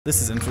This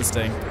is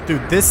interesting.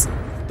 Dude,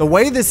 the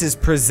way this is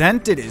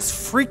presented is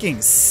freaking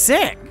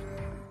sick.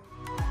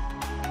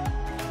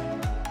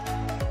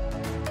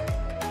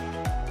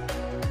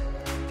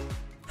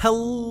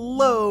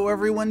 Hello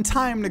everyone,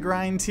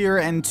 TimeToGrind here,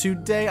 and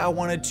today I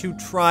wanted to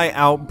try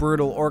out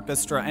Brutal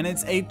Orchestra, and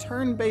it's a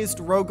turn-based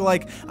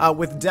roguelike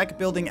with deck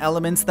building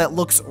elements that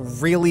looks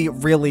really,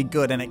 really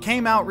good, and it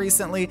came out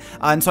recently,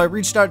 and so I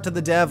reached out to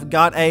the dev,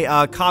 got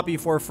a copy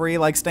for free,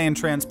 like staying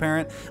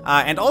transparent,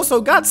 and also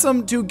got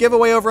some to give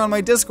away over on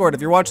my Discord if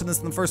you're watching this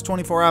in the first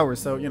 24 hours,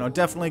 so, you know,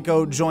 definitely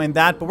go join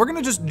that, but we're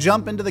gonna just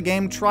jump into the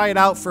game, try it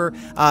out for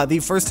the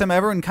first time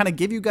ever, and kind of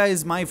give you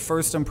guys my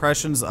first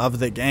impressions of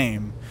the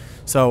game.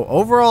 So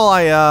overall,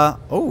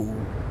 oh.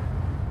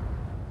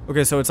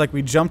 Okay, so it's like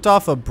we jumped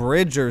off a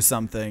bridge or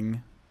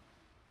something.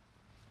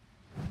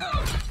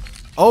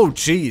 Oh,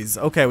 geez.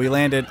 Okay, we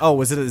landed. Oh,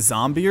 was it a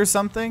zombie or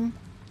something?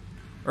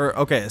 Or,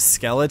 okay, a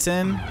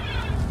skeleton.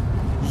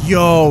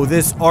 Yo,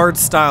 this art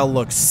style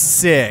looks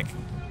sick.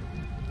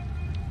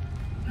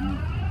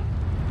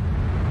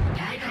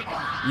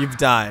 You've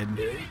died.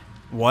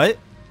 What?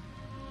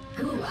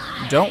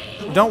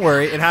 Don't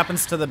worry, it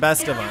happens to the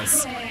best of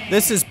us.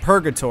 This is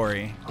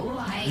Purgatory.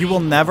 You will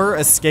never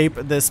escape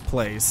this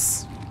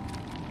place.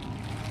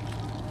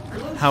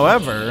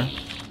 However,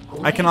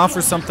 I can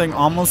offer something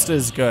almost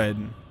as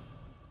good.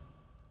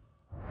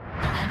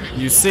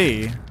 You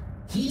see,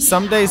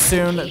 someday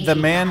soon, the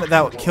man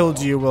that killed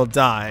you will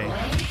die.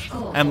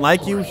 And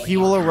like you, he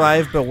will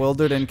arrive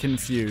bewildered and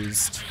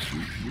confused.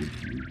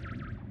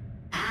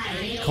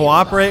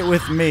 Cooperate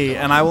with me,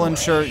 and I will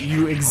ensure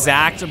you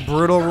exact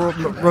brutal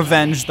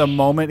revenge the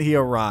moment he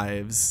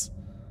arrives.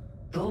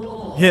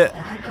 Hit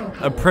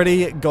a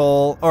pretty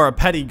goal, or a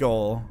petty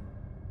goal.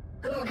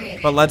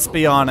 But let's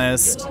be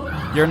honest,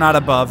 you're not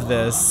above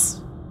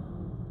this.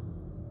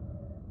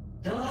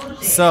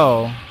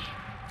 So,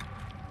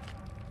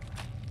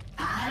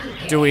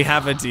 do we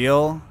have a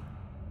deal?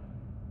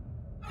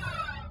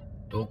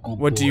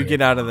 What do you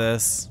get out of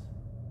this?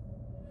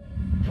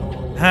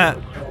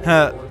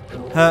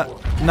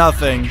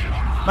 Nothing.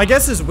 My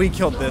guess is we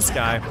killed this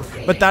guy,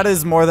 but that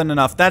is more than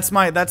enough. That's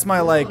my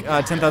like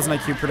 10,000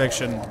 IQ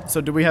prediction.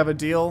 So do we have a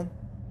deal?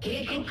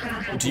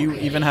 Do you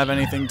even have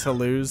anything to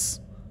lose?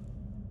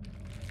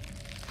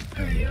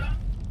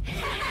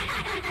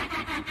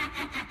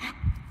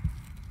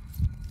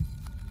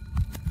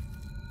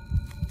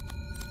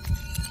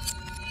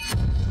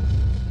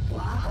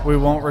 We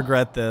won't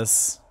regret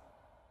this.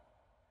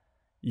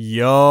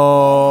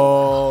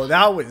 Yo,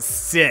 that was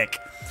sick.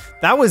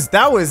 That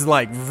was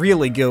like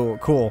really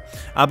cool.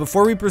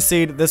 Before we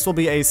proceed, this will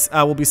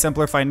be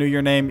simpler if I knew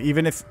your name,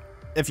 even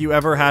if you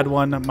ever had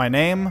one. My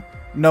name,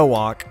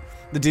 Nowak.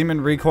 The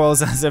demon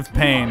recoils as if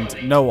pained.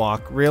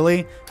 Nowak,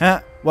 really?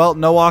 Huh? Well,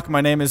 Nowak,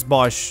 my name is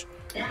Bosch.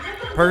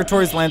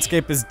 Purgatory's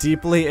landscape is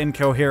deeply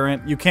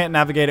incoherent. You can't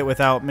navigate it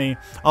without me.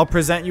 I'll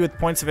present you with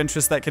points of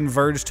interest that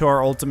converge to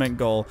our ultimate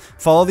goal.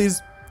 Follow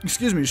these,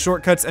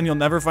 shortcuts, and you'll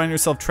never find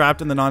yourself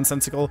trapped in the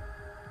nonsensical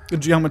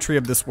geometry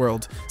of this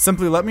world.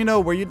 Simply let me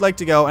know where you'd like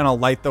to go and I'll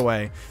light the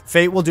way.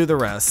 Fate will do the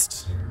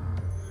rest.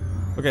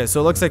 Okay, so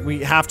it looks like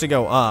we have to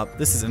go up.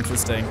 This is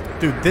interesting.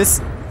 Dude,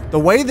 the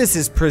way this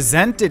is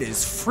presented is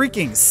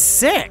freaking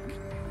sick.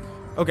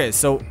 Okay,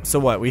 so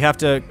what? We have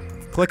to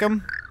click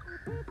them?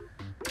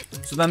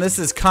 So then this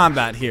is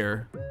combat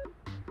here.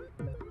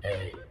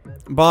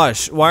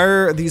 Bosch, why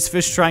are these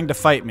fish trying to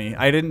fight me?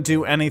 I didn't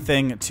do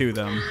anything to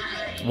them.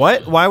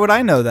 What? Why would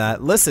I know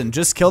that? Listen,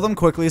 just kill them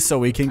quickly so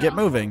we can get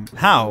moving.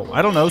 How?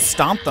 I don't know,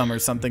 stomp them or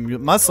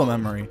something. Muscle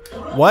memory.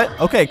 What?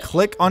 Okay,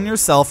 click on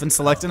yourself and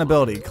select an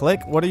ability. Click?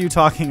 What are you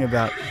talking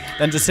about?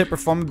 Then just hit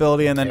perform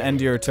ability and then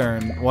end your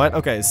turn. What?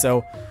 Okay,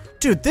 so,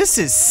 dude, this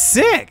is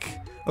sick.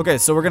 Okay,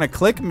 so we're gonna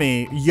click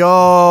me.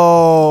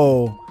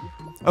 Yo.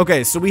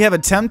 Okay, so we have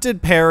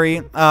attempted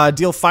parry,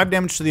 deal 5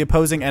 damage to the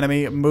opposing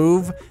enemy,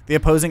 move the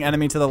opposing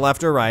enemy to the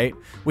left or right.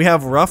 We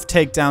have rough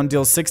takedown,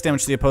 deal 6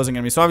 damage to the opposing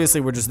enemy, so obviously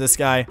we're just this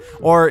guy.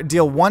 Or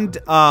deal 1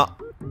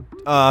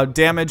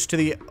 damage to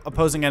the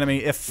opposing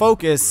enemy. If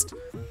focused,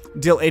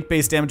 deal 8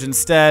 base damage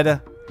instead,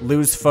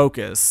 lose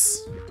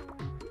focus.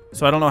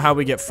 So I don't know how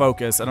we get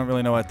focus, I don't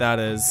really know what that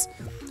is.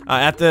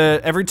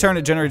 Every turn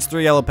it generates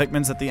 3 yellow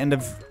pigments. At the end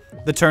of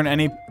the turn,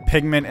 any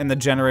pigment in the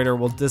generator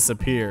will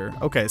disappear.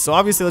 Okay, so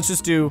obviously let's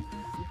just do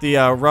the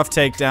rough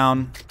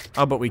takedown.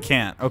 Oh, but we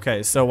can't.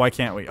 Okay, so why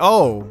can't we?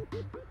 Oh!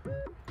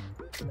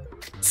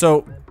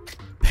 So,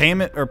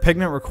 payment or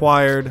pigment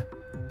required.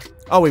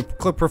 Oh, we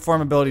click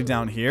perform ability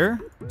down here?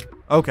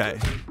 Okay.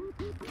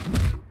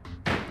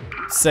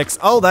 6.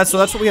 Oh, that's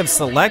what we have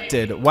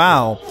selected.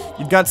 Wow.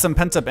 You've got some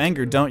pent-up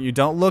anger, don't you?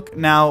 Don't look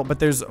now, but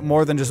there's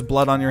more than just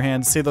blood on your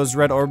hands. See those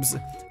red orbs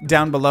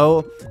down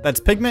below? That's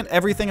pigment.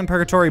 Everything in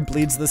Purgatory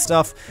bleeds this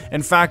stuff.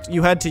 In fact,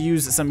 you had to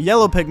use some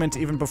yellow pigment to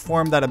even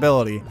perform that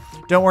ability.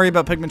 Don't worry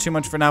about pigment too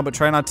much for now, but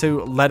try not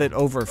to let it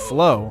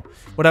overflow.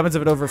 What happens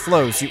if it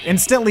overflows? You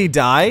instantly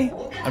die?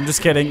 I'm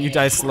just kidding. You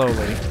die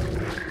slowly.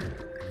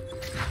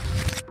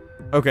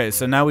 Okay,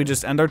 so now we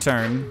just end our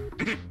turn.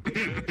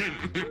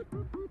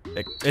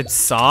 It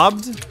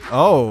sobbed?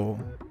 Oh.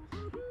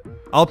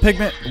 All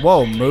pigment,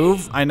 whoa,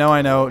 move. I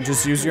know.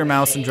 Just use your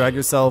mouse and drag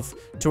yourself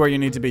to where you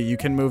need to be. You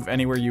can move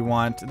anywhere you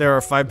want. There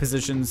are 5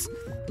 positions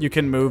you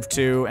can move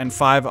to and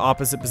 5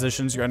 opposite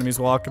positions your enemies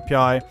will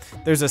occupy.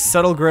 There's a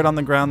subtle grid on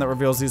the ground that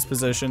reveals these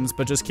positions,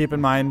 but just keep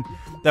in mind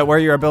that where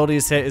your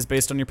abilities hit is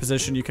based on your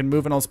position. You can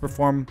move and also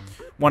perform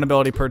 1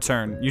 ability per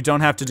turn. You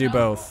don't have to do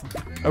both.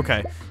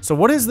 Okay, so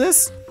what is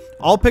this?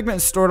 All pigment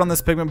is stored on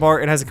this pigment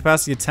bar. It has a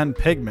capacity of 10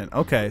 pigment.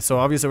 Okay, so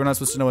obviously we're not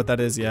supposed to know what that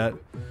is yet.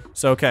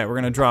 So okay, we're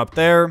gonna drop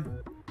there.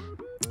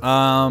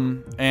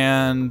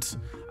 And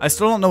I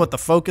still don't know what the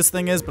focus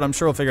thing is, but I'm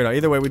sure we'll figure it out.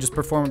 Either way, we just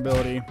perform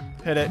ability,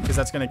 hit it, because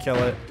that's gonna kill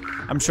it.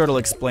 I'm sure it'll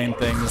explain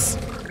things.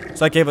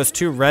 So that gave us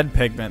 2 red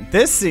pigment.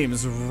 This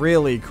seems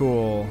really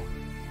cool.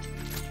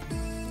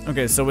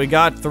 Okay, so we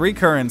got 3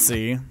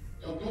 currency.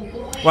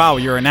 Wow,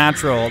 you're a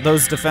natural.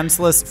 Those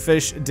defenseless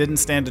fish didn't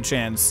stand a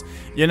chance.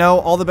 You know,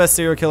 all the best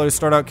serial killers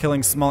start out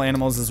killing small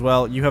animals as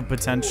well. You have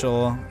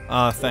potential.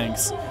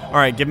 Thanks. All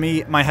right, give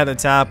me my head a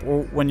tap.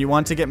 When you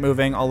want to get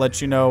moving, I'll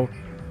let you know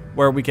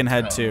where we can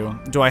head to.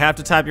 Do I have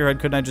to tap your head?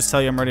 Couldn't I just tell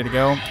you I'm ready to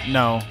go?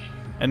 No.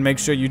 And make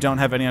sure you don't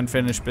have any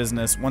unfinished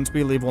business. Once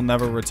we leave, we'll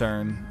never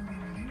return.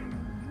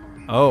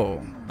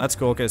 Oh, that's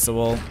cool. Okay, so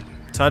we'll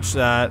touch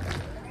that.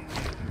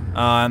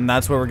 And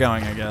that's where we're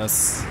going, I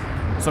guess.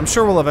 So I'm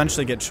sure we'll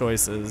eventually get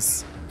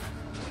choices.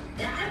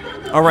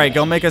 Alright,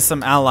 go make us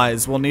some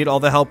allies. We'll need all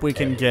the help we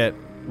can get.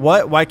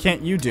 What? Why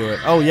can't you do it?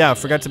 Oh yeah,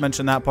 forgot to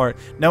mention that part.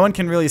 No one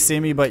can really see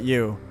me but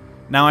you.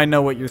 Now I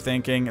know what you're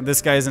thinking.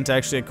 This guy isn't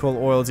actually a cool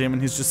oil demon.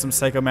 He's just some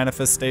psycho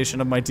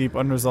manifestation of my deep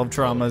unresolved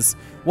traumas.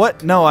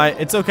 What? No,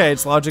 it's okay.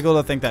 It's logical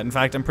to think that. In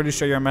fact, I'm pretty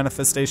sure you're a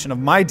manifestation of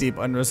my deep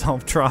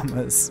unresolved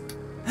traumas.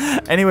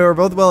 Anyway, we're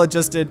both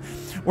well-adjusted.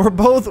 We're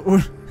both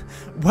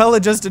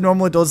well-adjusted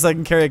normal adults that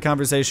can carry a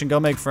conversation.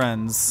 Go make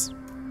friends.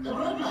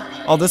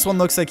 Oh, this one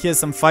looks like he has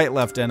some fight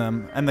left in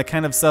him, and the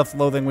kind of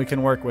self-loathing we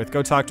can work with.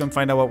 Go talk to him,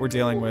 find out what we're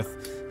dealing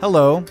with.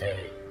 Hello.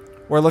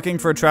 We're looking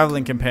for a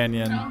traveling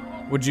companion.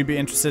 Would you be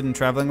interested in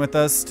traveling with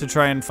us to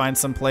try and find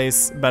some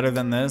place better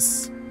than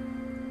this?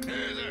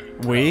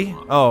 We?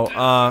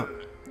 Oh,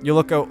 you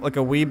look like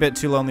a wee bit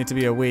too lonely to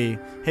be a wee.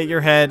 Hit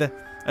your head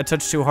a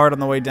touch too hard on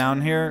the way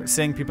down here,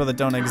 seeing people that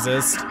don't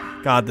exist.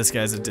 God, this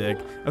guy's a dick.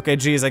 Okay,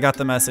 geez, I got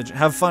the message.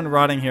 Have fun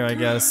rotting here, I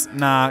guess.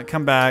 Nah,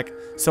 come back.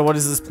 So what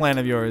is this plan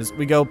of yours?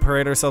 We go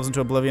parade ourselves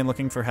into oblivion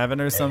looking for heaven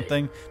or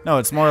something? No,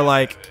 it's more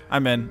like,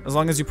 I'm in. As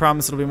long as you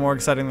promise it'll be more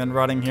exciting than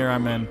rotting here,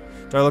 I'm in.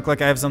 Do I look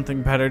like I have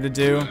something better to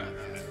do?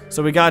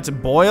 So we got to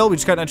Boyle. We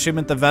just got an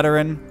achievement, the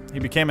veteran. He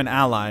became an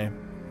ally.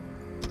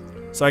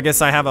 So I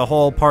guess I have a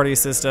whole party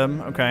system.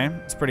 Okay,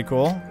 it's pretty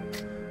cool.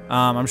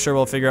 I'm sure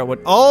we'll figure out what...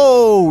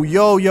 Oh,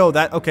 yo,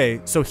 that...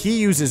 Okay, so he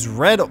uses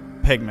red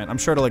pigment. I'm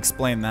sure it'll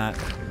explain that.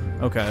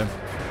 Okay,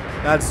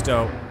 that's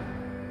dope.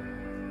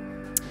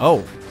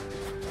 Oh,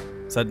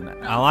 is that an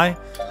ally?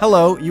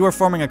 Hello, you are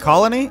forming a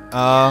colony?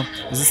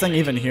 Is this thing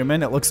even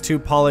human? It looks too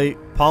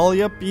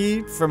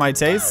polyp-y for my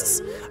tastes.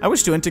 I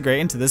wish to integrate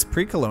into this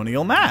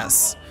pre-colonial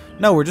mass.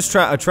 No, we're just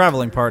a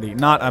traveling party,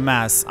 not a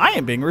mass. I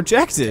am being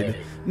rejected.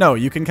 No,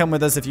 you can come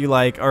with us if you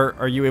like.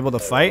 Are you able to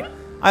fight?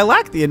 I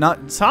lack the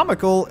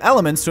anatomical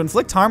elements to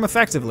inflict harm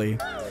effectively.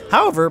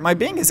 However, my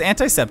being is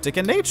antiseptic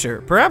in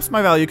nature. Perhaps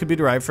my value could be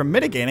derived from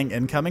mitigating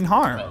incoming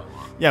harm.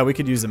 Yeah, we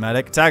could use a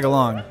medic. Tag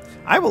along.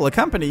 I will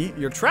accompany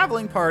your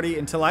traveling party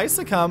until I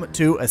succumb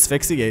to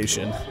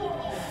asphyxiation.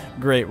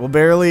 Great, we're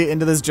barely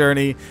into this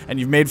journey, and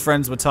you've made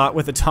friends with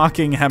a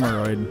talking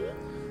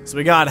hemorrhoid. So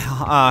we got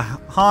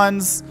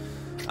Hans.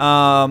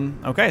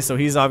 Okay, so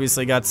he's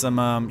obviously got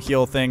some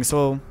heal things.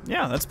 So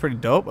yeah, that's pretty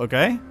dope.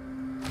 Okay.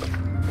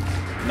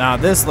 Now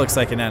this looks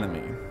like an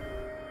enemy.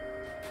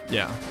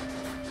 Yeah.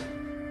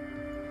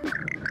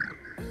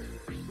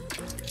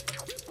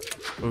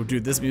 Oh,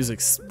 dude, this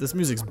music's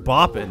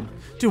bopping.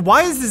 Dude,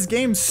 why is this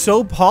game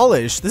so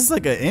polished? This is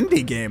like an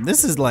indie game.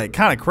 This is like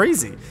kind of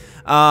crazy.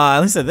 At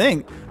least I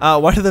think.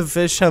 Why do the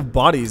fish have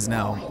bodies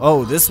now?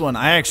 Oh, this one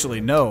I actually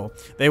know.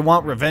 They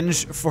want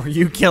revenge for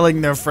you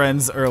killing their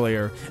friends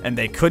earlier, and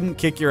they couldn't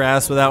kick your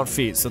ass without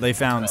feet, so they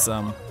found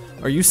some.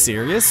 Are you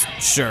serious?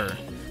 Sure.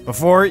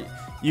 Before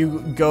you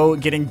go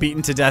getting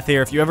beaten to death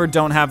here, if you ever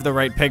don't have the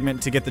right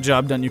pigment to get the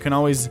job done, you can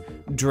always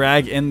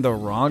drag in the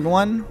wrong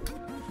one.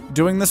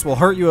 Doing this will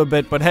hurt you a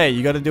bit, but hey,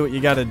 you gotta do what you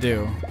gotta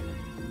do.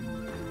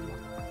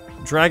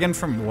 Dragon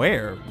from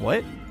where?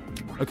 What?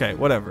 Okay,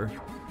 whatever.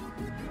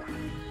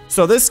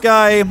 So this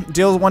guy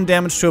deals 1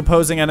 damage to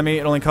opposing enemy.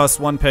 It only costs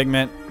 1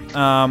 pigment.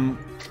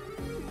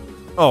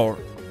 Oh,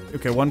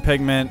 okay, 1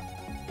 pigment.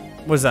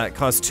 What does that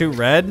cost? 2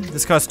 red?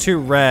 This costs 2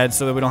 red,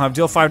 so that we don't have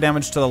deal 5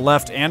 damage to the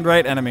left and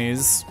right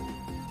enemies.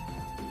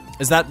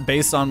 Is that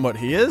based on what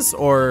he is,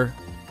 or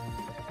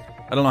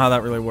I don't know how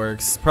that really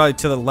works. Probably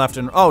to the left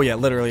and oh yeah,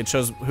 literally it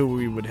shows who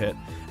we would hit.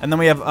 And then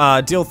we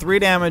have deal 3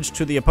 damage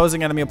to the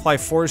opposing enemy. Apply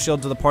force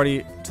shield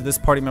to this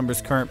party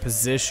member's current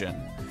position.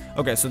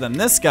 Okay, so then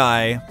this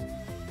guy.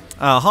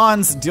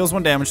 Hans deals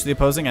 1 damage to the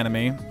opposing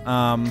enemy.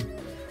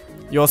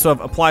 You also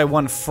have apply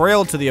 1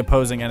 frail to the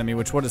opposing enemy,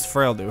 which what does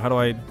frail do? How do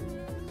I...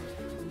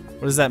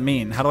 What does that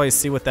mean? How do I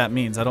see what that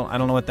means? I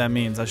don't know what that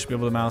means. I should be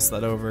able to mouse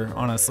that over,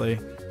 honestly.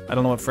 I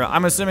don't know what frail.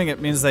 I'm assuming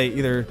it means they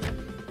either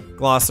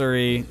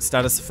glossary,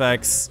 status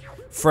effects,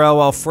 frail.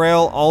 While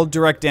frail, all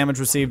direct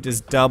damage received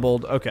is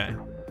doubled. Okay.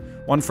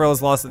 1 frail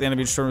is lost at the end of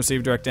each turn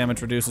received. Direct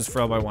damage reduces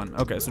frail by 1.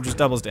 Okay, so just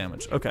doubles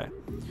damage. Okay.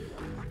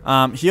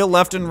 Heal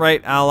left and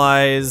right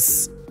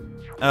allies.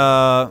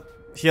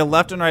 Heal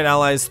left and right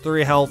allies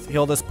 3 health.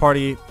 Heal this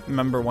party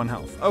member 1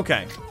 health.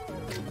 Okay.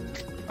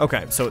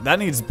 Okay, so that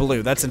needs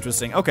blue. That's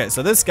interesting. Okay,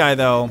 so this guy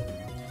though,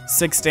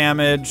 6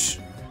 damage.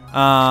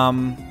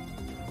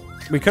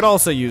 We could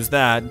also use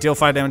that. Deal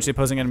 5 damage to the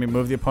opposing enemy.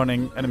 Move the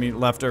opposing enemy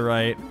left or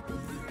right.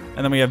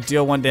 And then we have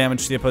deal 1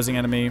 damage to the opposing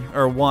enemy,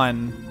 or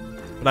 1.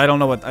 But I don't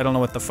know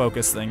what the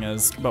focus thing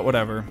is. But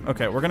whatever.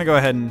 Okay, we're gonna go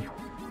ahead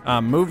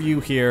and move you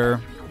here.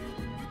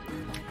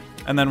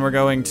 And then we're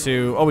going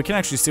to. Oh, we can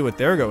actually see what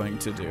they're going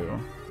to do.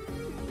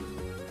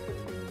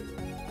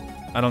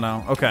 I don't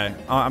know. Okay,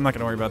 I'm not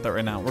gonna worry about that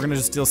right now. We're gonna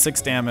just deal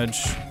 6 damage.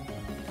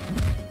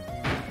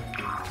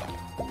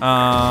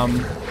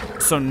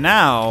 So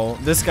now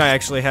this guy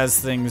actually has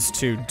things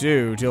to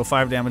do. Deal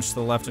 5 damage to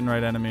the left and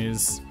right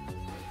enemies.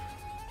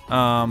 You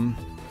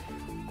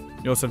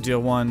also have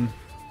deal 1.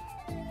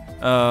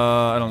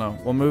 I don't know.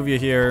 We'll move you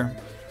here.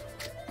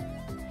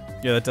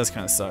 Yeah, that does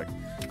kind of suck.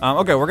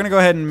 Okay, we're gonna go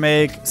ahead and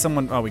make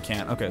someone. Oh, we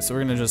can't. Okay, so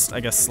we're gonna just,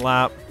 I guess,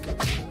 slap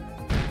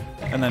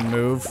and then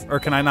move. Or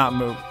can I not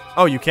move?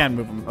 Oh, you can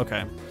move them.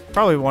 Okay.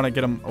 Probably want to get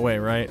them away,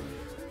 right?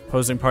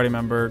 Opposing party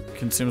member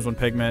consumes 1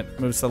 pigment,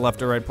 moves to the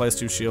left or right, plays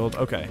 2 shield.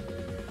 Okay.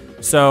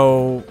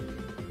 So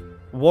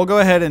we'll go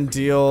ahead and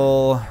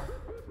deal.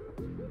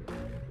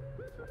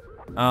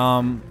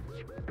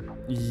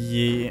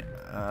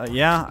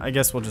 Yeah, I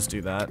guess we'll just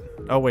do that.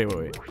 Oh, wait.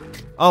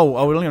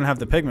 Oh, we don't even have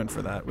the pigment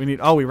for that. We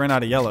need. Oh, we ran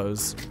out of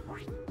yellows.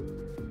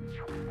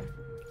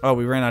 Oh,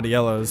 we ran out of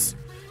yellows.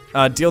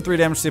 Deal 3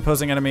 damage to the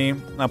opposing enemy.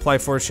 Apply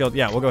 4 shield.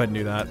 Yeah, we'll go ahead and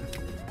do that.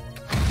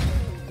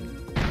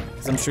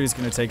 Because I'm sure he's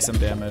going to take some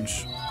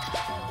damage.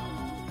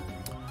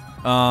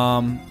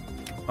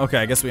 Okay,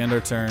 I guess we end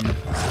our turn. So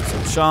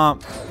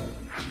chomp.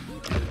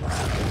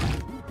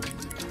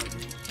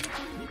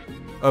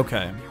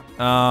 Okay.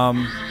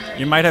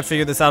 You might have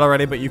figured this out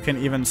already, but you can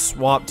even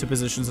swap to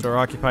positions that are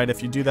occupied.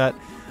 If you do that,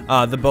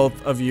 the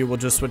both of you will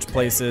just switch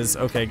places.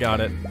 Okay, got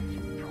it.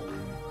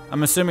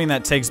 I'm assuming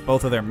that takes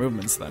both of their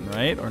movements then,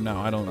 right? Or no,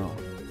 I don't know.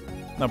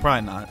 No,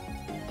 probably not.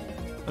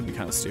 That'd be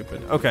kind of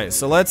stupid. Okay,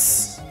 so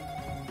let's...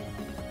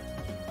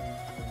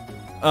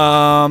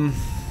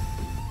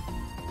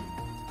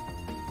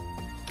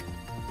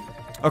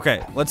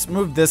 Okay, let's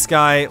move this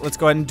guy. Let's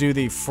go ahead and do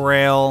the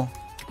frail.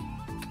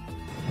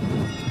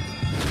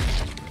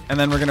 And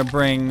then we're gonna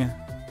bring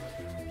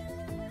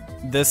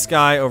this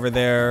guy over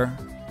there.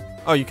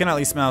 Oh, you can at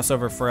least mouse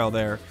over frail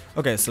there.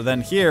 Okay, so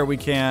then here we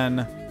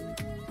can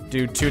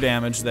do 2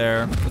 damage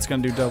there. It's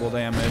gonna do double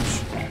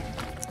damage.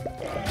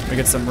 We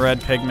get some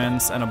red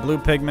pigments and a blue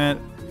pigment.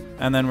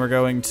 And then we're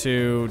going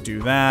to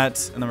do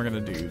that. And then we're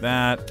gonna do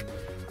that.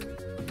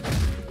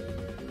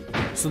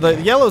 So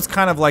the yellow's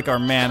kind of like our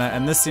mana,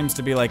 and this seems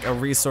to be like a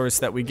resource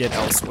that we get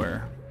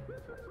elsewhere.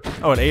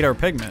 Oh, it ate our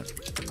pigment.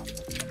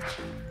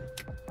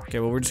 Okay,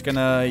 well, we're just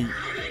gonna...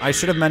 I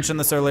should have mentioned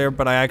this earlier,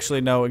 but I actually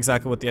know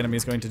exactly what the enemy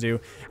is going to do.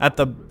 At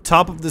the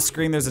top of the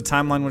screen, there's a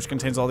timeline which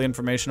contains all the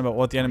information about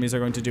what the enemies are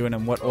going to do and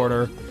in what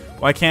order.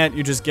 Why can't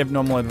you just give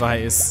normal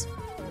advice?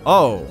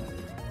 Oh.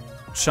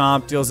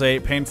 Chomp deals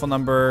 8, painful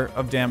number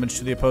of damage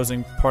to the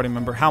opposing party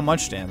member. How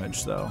much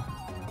damage, though?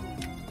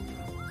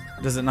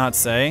 Does it not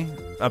say?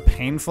 A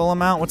painful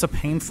amount? What's a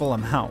painful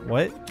amount?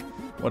 What?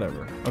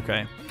 Whatever.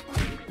 Okay.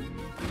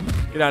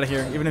 Get out of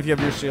here. Even if you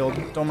have your shield.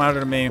 Don't matter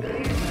to me.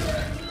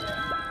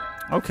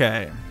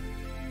 Okay.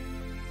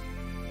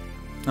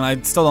 And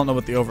I still don't know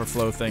what the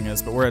overflow thing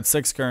is, but we're at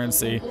 6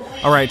 currency.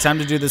 Alright, time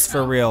to do this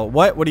for real.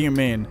 What? What do you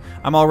mean?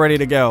 I'm all ready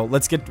to go.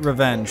 Let's get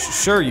revenge.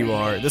 Sure you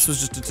are. This was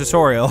just a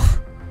tutorial.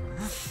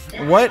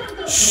 What?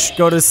 Shh,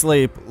 go to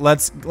sleep.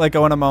 Let's let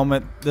go in a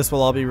moment. This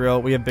will all be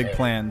real. We have big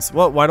plans.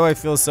 What? Why do I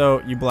feel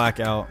so? You black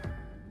out.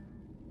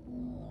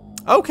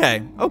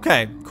 Okay,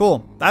 okay,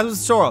 cool. That was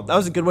a tutorial. That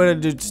was a good way to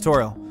do a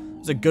tutorial. It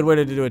was a good way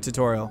to do a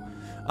tutorial.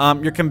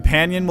 Your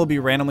companion will be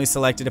randomly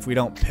selected if we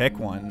don't pick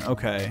one.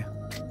 Okay.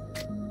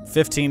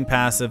 15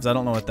 passives. I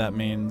don't know what that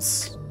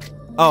means.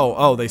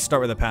 Oh, they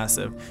start with a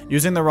passive.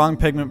 Using the wrong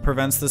pigment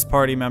prevents this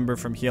party member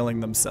from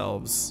healing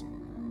themselves.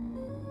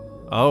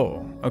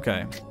 Oh,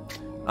 okay.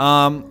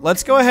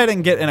 Let's go ahead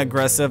and get an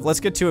aggressive.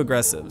 Let's get 2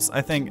 aggressives.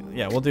 I think,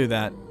 yeah, we'll do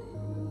that.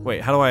 Wait,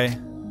 how do I...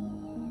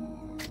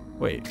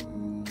 Wait.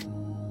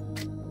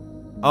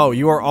 Oh,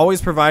 you are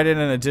always provided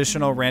an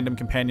additional random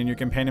companion. Your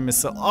companion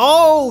is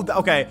oh,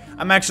 okay.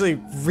 I'm actually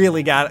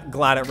really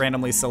glad it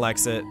randomly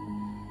selects it.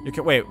 You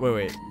can wait.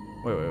 What?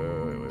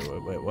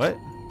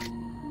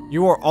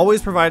 You are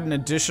always provided an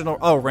additional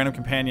random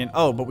companion.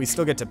 Oh, but we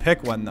still get to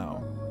pick one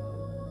though.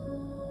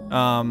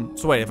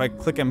 So wait, if I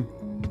click him,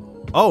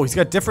 oh, he's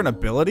got different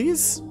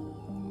abilities.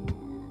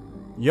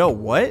 Yo,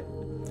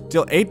 what?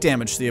 Deal 8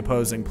 damage to the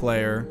opposing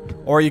player,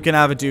 or you can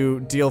have it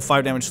deal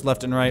 5 damage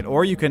left and right,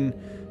 or you can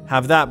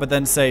have that, but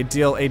then say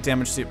deal 8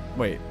 damage to...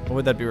 Wait, what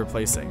would that be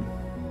replacing?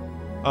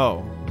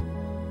 Oh.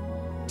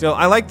 Deal...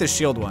 I like the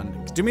shield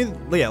one. Do me...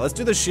 Yeah, let's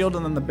do the shield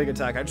and then the big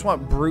attack. I just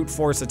want brute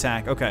force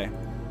attack. Okay.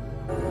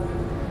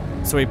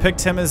 So we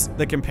picked him as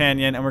the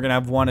companion, and we're gonna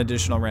have one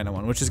additional random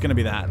one, which is gonna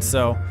be that.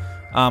 So,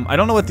 I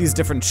don't know what these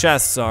different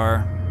chests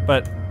are,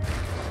 but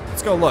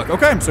let's go look.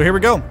 Okay, so here we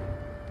go.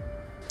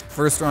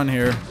 First run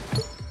here.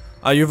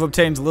 You've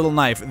obtained Little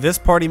Knife. This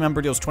party member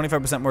deals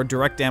 25% more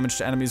direct damage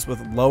to enemies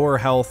with lower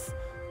health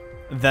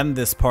than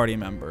this party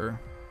member.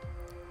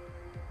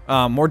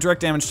 More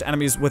direct damage to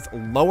enemies with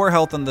lower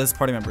health than this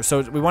party member.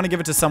 So we want to give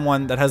it to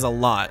someone that has a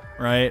lot,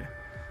 right?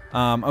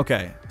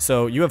 Okay,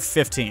 so you have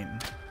 15.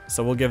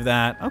 So we'll give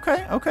that.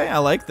 Okay, okay, I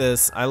like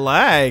this. I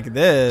like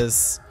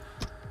this.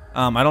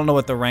 I don't know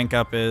what the rank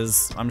up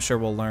is. I'm sure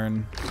we'll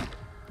learn.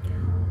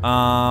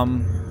 I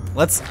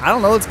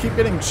don't know, let's keep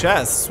getting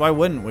chests. Why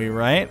wouldn't we,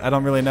 right? I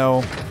don't really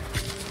know.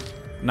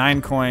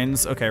 9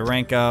 coins. Okay,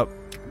 rank up.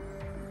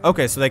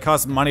 Okay, so they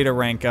cost money to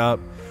rank up.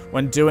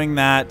 When doing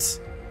that,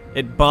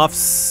 it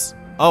buffs...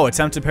 Oh,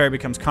 attempted parry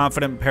becomes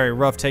confident parry.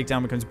 Rough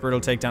takedown becomes brutal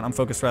takedown.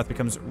 Unfocused wrath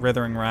becomes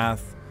withering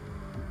wrath.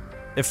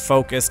 If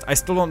focused. I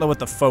still don't know what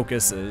the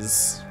focus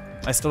is.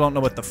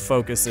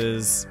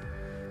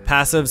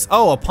 Passives.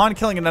 Oh, upon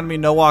killing an enemy,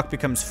 no walk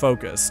becomes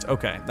focused.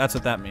 Okay, that's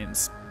what that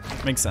means.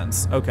 Makes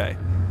sense. Okay.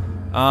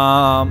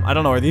 I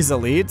don't know. Are these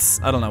elites?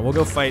 I don't know. We'll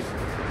go fight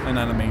an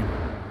enemy.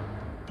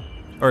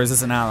 Or is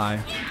this an ally?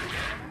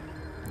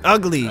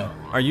 Ugly.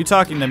 Are you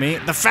talking to me?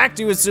 The fact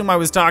you assume I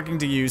was talking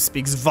to you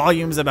speaks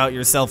volumes about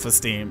your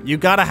self-esteem. You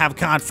gotta have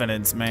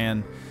confidence,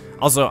 man.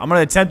 Also, I'm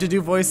gonna attempt to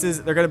do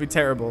voices. They're gonna be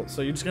terrible,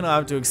 so you're just gonna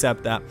have to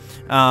accept that.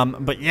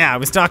 But yeah, I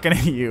was talking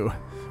to you.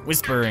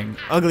 Whispering.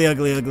 Ugly,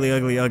 ugly, ugly,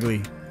 ugly,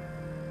 ugly.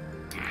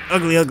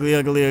 Ugly, ugly,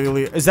 ugly,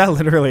 ugly. Is that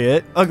literally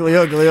it? Ugly,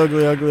 ugly,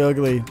 ugly, ugly,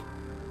 ugly.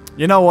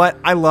 You know what?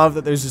 I love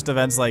that there's just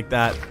events like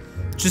that.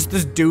 Just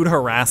this dude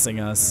harassing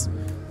us.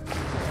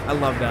 I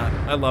love that.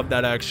 I love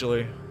that,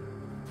 actually.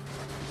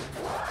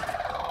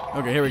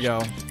 Okay, here we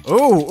go.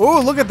 Ooh,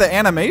 look at the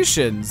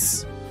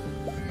animations.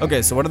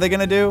 Okay, so what are they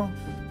gonna do?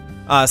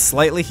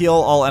 Slightly heal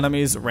all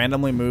enemies,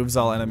 randomly moves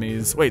all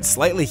enemies. Wait,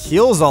 slightly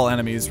heals all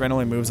enemies,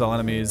 randomly moves all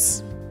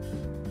enemies.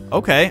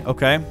 Okay,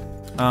 okay.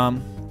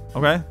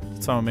 Okay,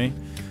 that's fine with me.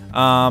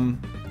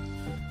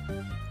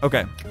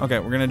 Okay,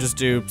 we're gonna just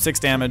do 6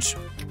 damage.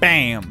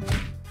 Bam!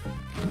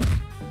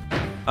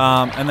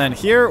 And then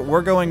here,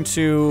 we're going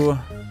to...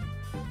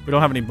 We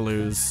don't have any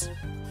blues.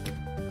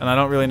 And I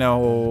don't really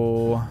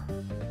know...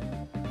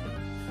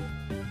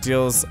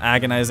 Deals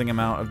agonizing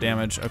amount of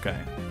damage. Okay.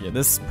 Yeah,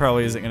 this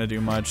probably isn't going to do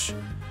much.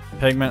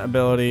 Pigment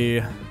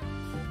ability.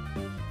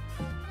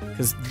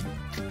 Because...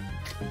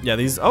 Yeah,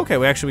 these... Okay,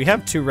 we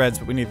have 2 reds,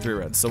 but we need 3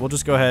 reds. So we'll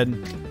just go ahead...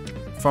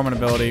 Form an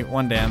ability,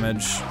 1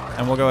 damage.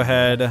 And we'll go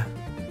ahead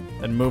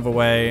and move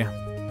away.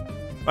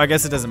 I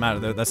guess it doesn't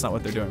matter. That's not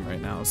what they're doing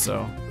right now,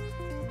 so...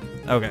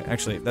 Okay,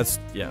 actually, that's...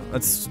 Yeah,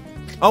 that's...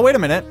 Oh, wait a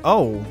minute.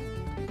 Oh.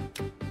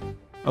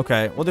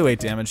 Okay, we'll do 8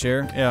 damage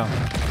here. Yeah.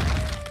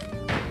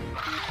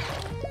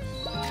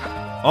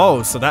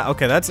 Oh, so that...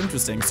 Okay, that's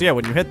interesting. So yeah,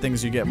 when you hit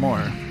things, you get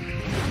more.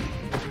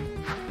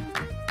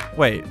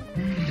 Wait.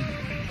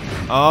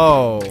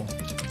 Oh.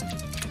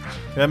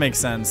 That makes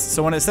sense.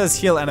 So when it says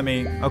heal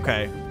enemy...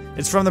 Okay.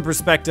 It's from the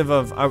perspective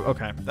of...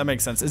 Okay, that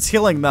makes sense. It's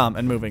healing them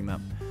and moving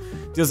them.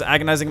 Deals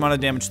agonizing amount of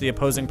damage to the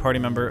opposing party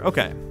member.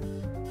 Okay.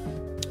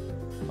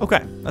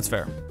 Okay, that's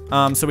fair.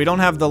 So we don't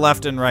have the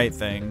left and right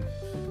thing.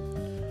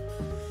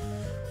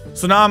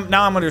 So now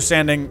I'm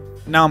understanding...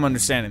 Now I'm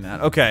understanding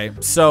that. Okay,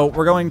 so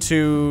we're going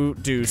to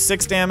do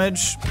 6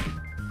 damage.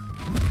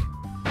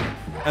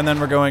 And then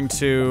we're going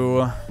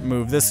to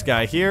move this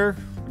guy here.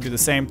 Do the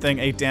same thing,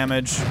 8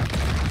 damage.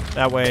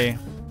 That way,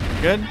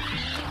 good.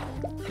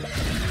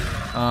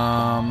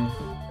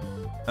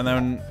 And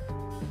then,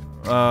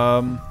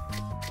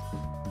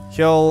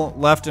 heal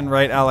left and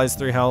right allies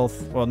 3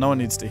 health. Well, no one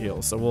needs to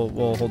heal, so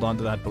we'll hold on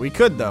to that. But we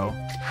could, though.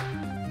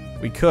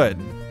 We could.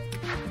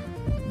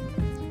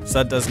 So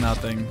that does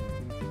nothing.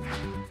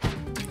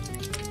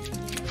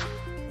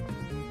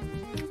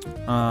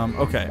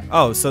 Okay.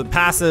 Oh, so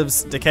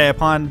passives decay.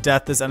 Upon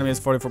death, this enemy has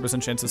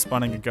 44% chance of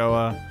spawning a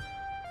Goa.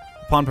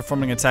 Upon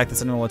performing an attack,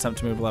 this enemy will attempt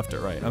to move left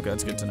or right. Okay,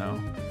 that's good to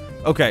know.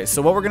 Okay,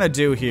 so what we're gonna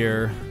do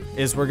here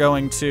is we're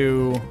going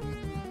to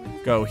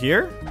go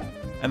here,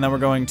 and then we're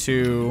going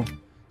to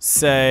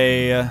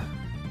say,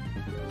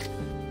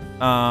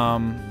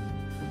 oh,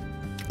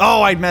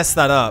 I messed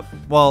that up.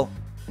 Well,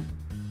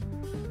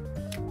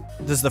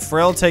 does the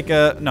frail take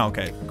a, no,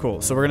 okay,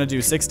 cool. So we're gonna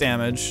do 6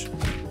 damage.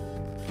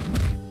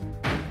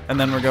 And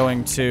then we're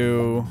going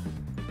to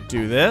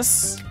do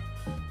this.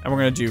 And we're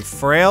going to do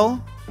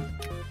frail.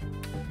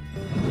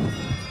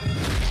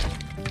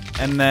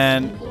 And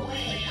then,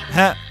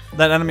 that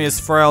enemy is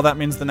frail. That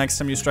means the next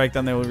time you strike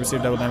them, they will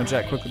receive double damage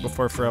attack quickly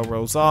before frail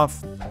rolls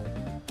off.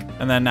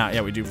 And then now, yeah,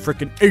 we do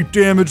freaking 8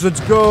 damage. Let's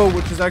go,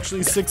 which is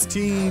actually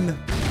 16.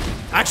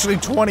 Actually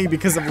 20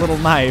 because of Little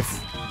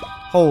Knife.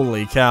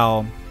 Holy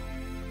cow.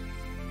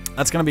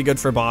 That's going to be good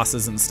for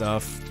bosses and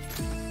stuff.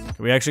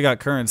 We actually got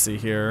currency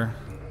here.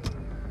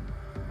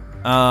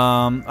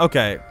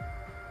 Okay.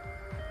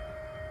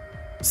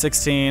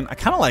 16. I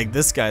kind of like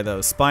this guy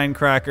though. Spine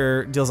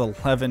Cracker deals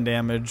 11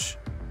 damage.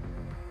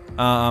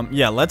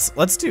 Yeah, let's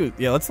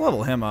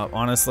level him up,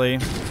 honestly.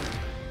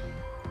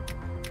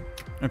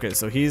 Okay,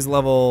 so he's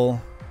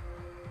level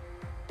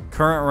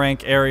current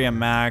rank area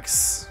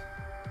max.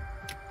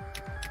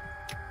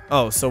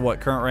 Oh, so what?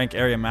 Current rank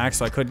area max,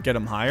 so I couldn't get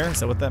him higher? Is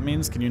that what that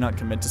means? Can you not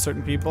commit to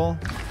certain people?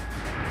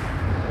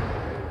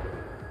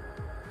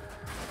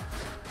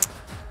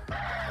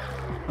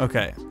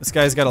 Okay, this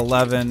guy's got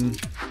 11.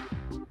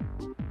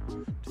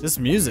 This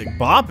music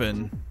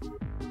bopping.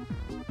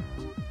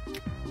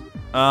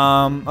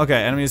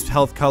 Okay, enemy's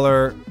health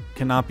color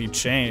cannot be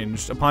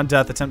changed. Upon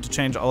death, attempt to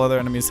change all other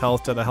enemies'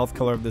 health to the health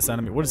color of this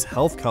enemy. What does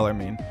health color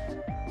mean?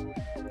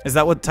 Is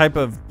that what type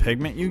of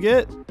pigment you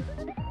get?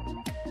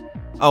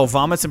 Oh,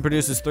 vomits and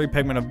produces 3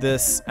 pigment of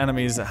this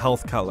enemy's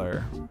health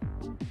color.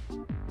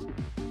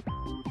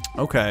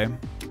 Okay.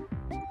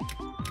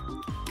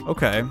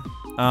 Okay.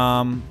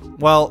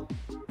 Well,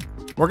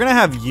 we're gonna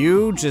have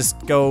you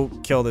just go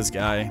kill this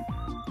guy.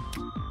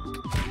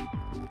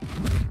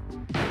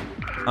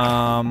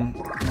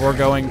 We're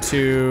going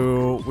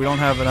to... We don't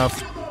have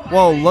enough...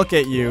 Whoa, look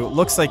at you.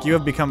 Looks like you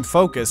have become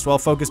focused. While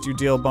focused, you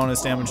deal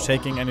bonus damage.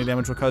 Taking any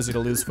damage will cause you to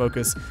lose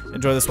focus.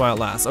 Enjoy this while it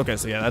lasts. Okay,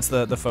 so yeah, that's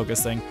the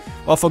focus thing.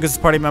 While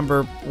focused party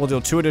member will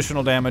deal 2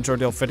 additional damage or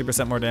deal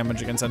 50% more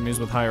damage against enemies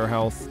with higher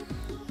health.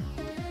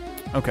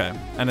 Okay,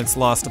 and it's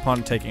lost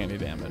upon taking any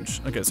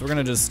damage. Okay, so we're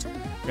gonna just...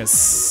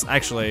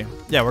 actually,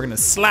 yeah, we're gonna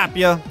slap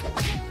ya.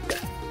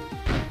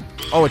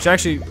 Oh, it's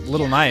actually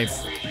little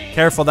knife.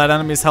 Careful, that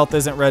enemy's health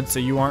isn't red, so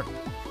you're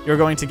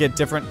going to get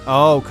different,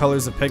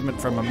 colors of pigment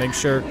from them. Make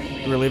sure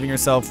you're relieving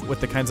yourself with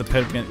the kinds of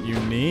pigment you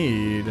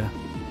need.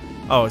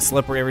 Oh, it's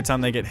slippery every time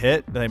they get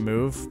hit, they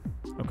move.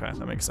 Okay,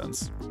 that makes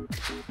sense.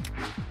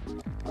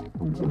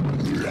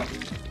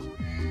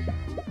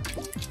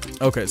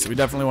 Okay, so we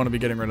definitely want to be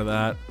getting rid of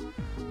that.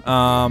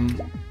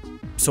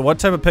 So what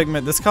type of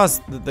pigment? This costs,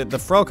 the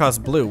Frail costs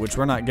blue, which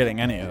we're not getting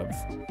any of.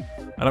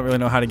 I don't really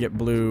know how to get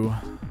blue.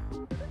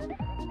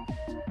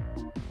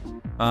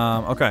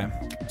 Okay,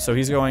 so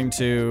he's going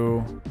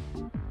to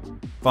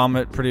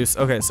vomit, produce,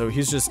 okay, so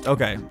he's just,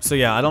 okay, so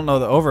yeah, I don't know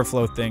the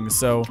overflow thing,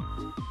 so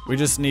we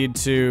just need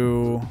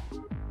to,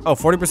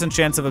 40%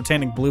 chance of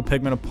obtaining blue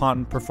pigment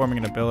upon performing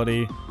an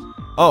ability.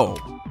 Oh,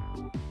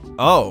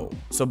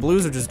 so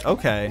blues are just,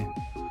 okay.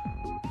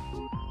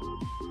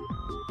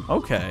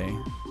 Okay.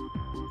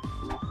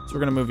 So we're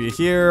gonna move you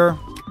here.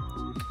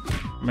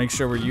 Make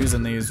sure we're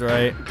using these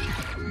right.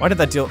 Why did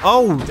that deal,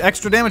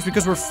 extra damage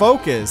because we're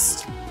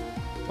focused.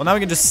 Well, now we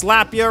can just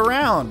slap you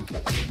around.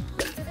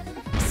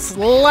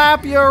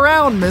 Slap you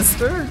around,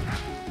 mister.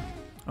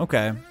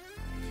 Okay.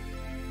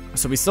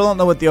 So we still don't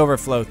know what the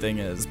overflow thing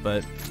is,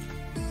 but...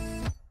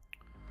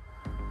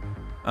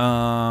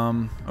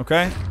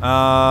 okay.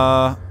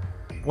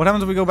 What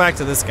happens if we go back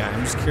to this guy?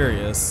 I'm just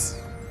curious.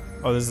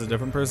 Oh, this is a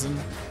different person?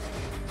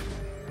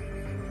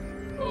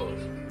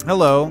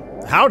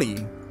 Hello.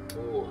 Howdy.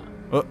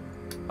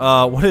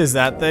 What is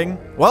that thing?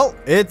 Well,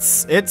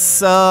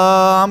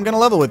 I'm gonna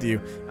level with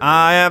you.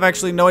 I have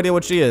actually no idea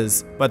what she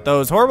is, but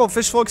those horrible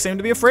fish folk seem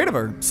to be afraid of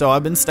her, so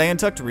I've been staying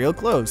tucked real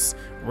close.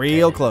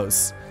 Real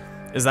close.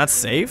 Is that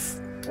safe?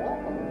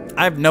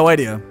 I have no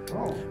idea.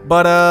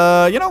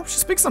 But, you know, she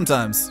speaks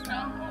sometimes.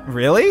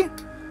 Really?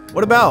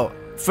 What about?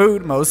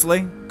 Food,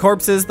 mostly.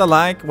 Corpses, the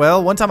like.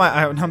 Well, one time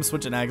I'm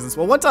switching accents.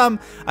 Well, one time,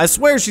 I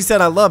swear she said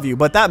I love you,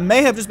 but that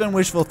may have just been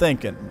wishful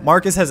thinking.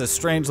 Marcus has a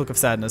strange look of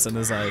sadness in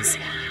his eyes.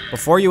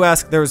 Before you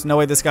ask, there's no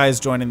way this guy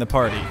is joining the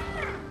party.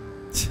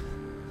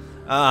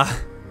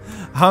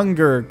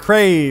 Hunger,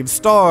 crave,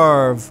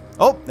 starve.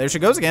 Oh, there she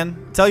goes again.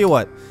 Tell you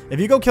what, if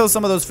you go kill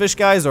some of those fish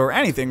guys, or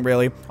anything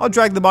really, I'll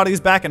drag the bodies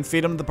back and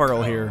feed them to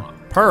Pearl here.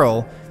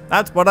 Pearl?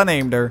 That's what I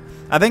named her.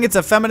 I think it's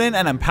a feminine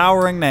and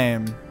empowering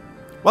name.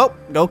 Well,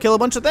 go kill a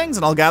bunch of things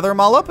and I'll gather them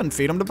all up and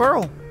feed them to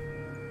Pearl.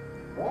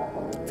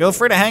 Feel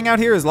free to hang out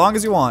here as long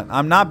as you want.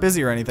 I'm not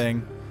busy or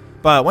anything.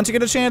 But once you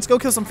get a chance, go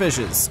kill some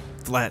fishes.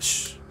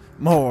 Flesh.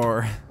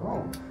 More.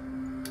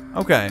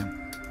 Okay.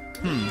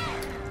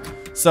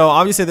 So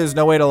obviously there's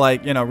no way to,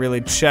 like, you know,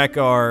 really check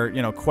our,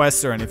 you know,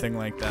 quests or anything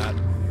like that.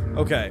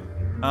 Okay.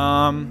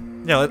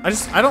 Yeah,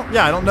 I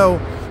don't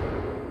know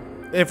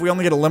if we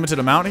only get a limited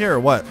amount here or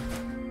what.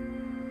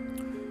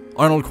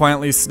 Arnold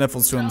quietly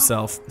sniffles to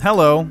himself.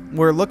 Hello,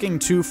 we're looking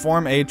to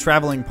form a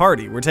traveling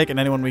party. We're taking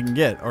anyone we can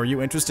get. Are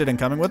you interested in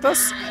coming with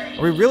us?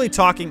 Are we really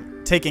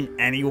taking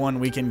anyone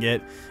we can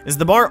get? Is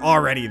the bar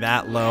already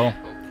that low?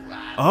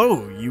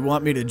 Oh, you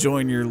want me to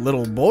join your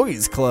little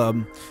boys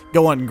club?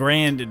 Go on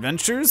grand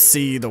adventures,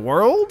 see the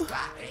world?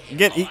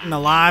 Get eaten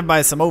alive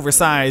by some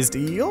oversized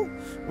eel?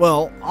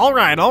 Well,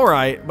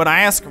 alright, but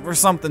I ask for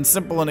something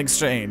simple in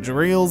exchange,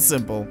 real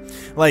simple.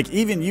 Like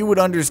even you would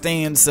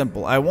understand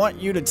simple. I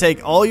want you to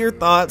take all your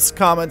thoughts,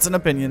 comments, and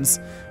opinions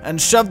and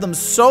shove them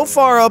so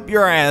far up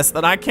your ass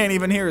that I can't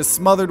even hear a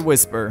smothered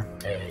whisper.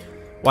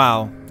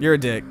 Wow, you're a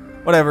dick.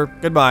 Whatever.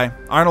 Goodbye.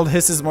 Arnold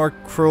hisses more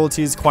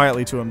cruelties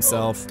quietly to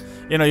himself.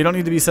 You know, you don't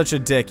need to be such a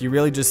dick. You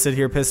really just sit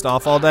here pissed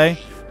off all day?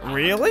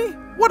 Really?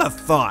 What a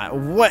thought.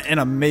 What an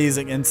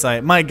amazing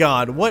insight. My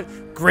God,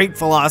 what great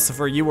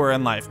philosopher you were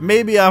in life.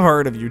 Maybe I've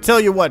heard of you. Tell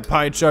you what,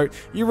 Pie Chart,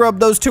 you rub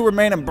those 2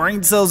 remaining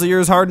brain cells of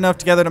yours hard enough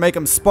together to make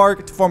them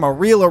spark to form a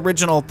real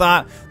original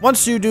thought.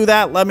 Once you do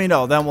that, let me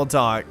know. Then we'll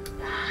talk.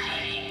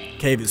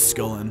 Cave is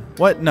skulling.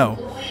 What?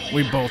 No.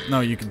 We both know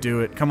you could do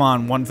it. Come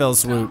on, one fell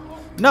swoop.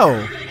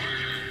 No.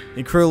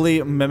 He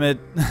cruelly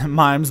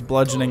mimes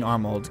bludgeoning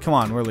Arnold. Come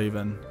on, we're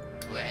leaving.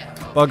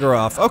 Bugger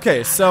off.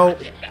 Okay, so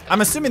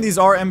I'm assuming these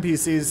are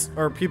NPCs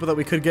or people that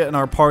we could get in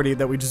our party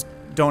that we just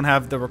don't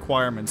have the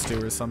requirements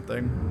to or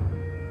something.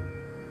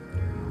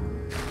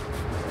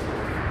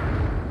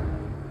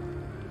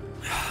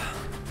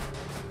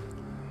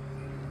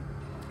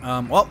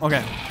 Well,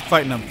 okay.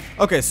 Fighting them.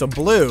 Okay, so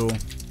blue.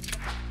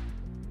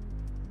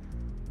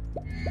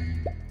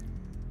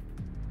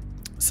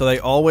 So they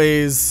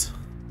always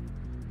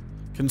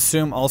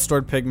consume all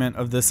stored pigment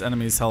of this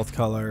enemy's health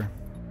color.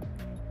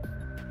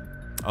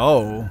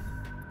 Oh,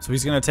 so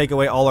he's gonna take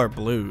away all our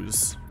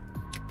blues.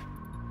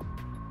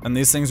 And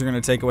these things are gonna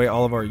take away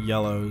all of our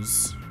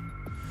yellows.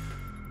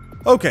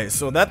 Okay,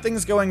 so that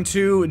thing's going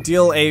to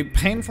deal a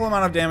painful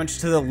amount of damage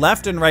to the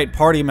left and right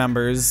party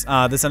members.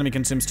 This enemy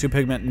consumes 2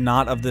 pigment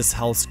not of this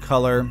health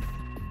color.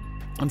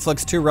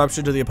 Inflicts 2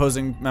 rupture to the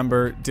opposing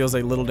member, deals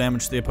a little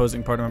damage to the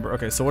opposing party member.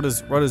 Okay, so what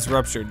does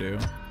rupture do?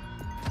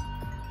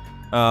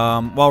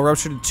 While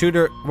ruptured,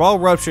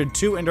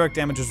 2 indirect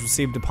damage is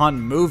received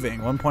upon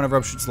moving. 1 point of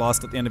rupture is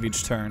lost at the end of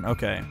each turn.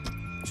 Okay,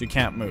 so you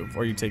can't move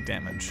or you take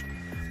damage.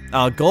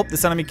 Gulp.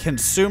 This enemy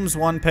consumes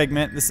 1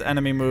 pigment. This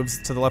enemy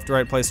moves to the left or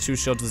right. Place 2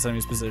 shields to this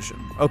enemy's position.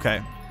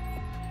 Okay.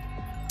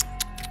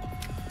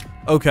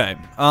 Okay.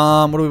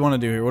 What do we want to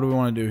do here? What do we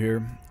want to do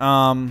here?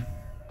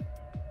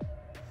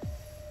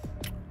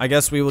 I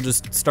guess we will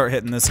just start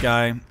hitting this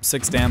guy.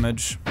 6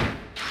 damage.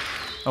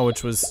 Oh,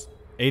 which was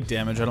 8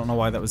 damage. I don't know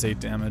why that was 8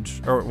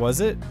 damage. Or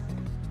was it?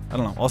 I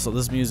don't know. Also,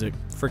 this music,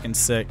 freaking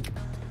sick.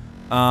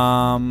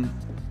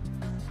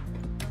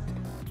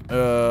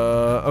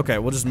 Okay,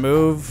 we'll just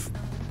move.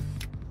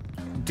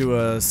 Do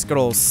a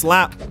scuttle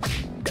slap.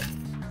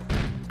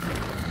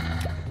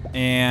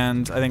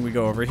 And I think we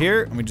go over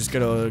here and we just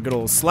get a good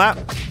old slap.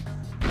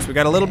 So we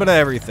got a little bit of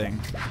everything.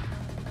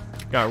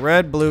 Got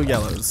red, blue,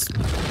 yellows.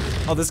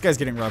 Oh, this guy's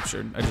getting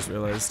ruptured. I just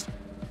realized.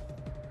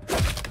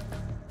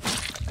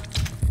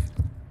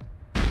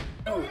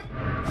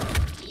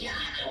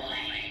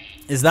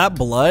 Is that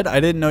blood? I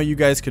didn't know you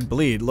guys could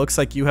bleed. Looks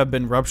like you have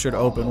been ruptured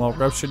open. While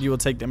ruptured, you will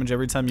take damage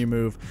every time you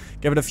move.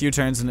 Give it a few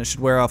turns and it should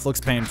wear off.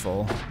 Looks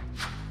painful.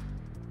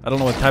 I don't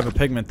know what type of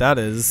pigment that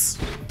is.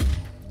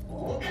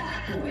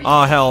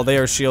 Oh hell, they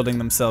are shielding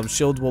themselves.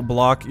 Shield will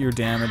block your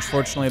damage.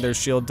 Fortunately, their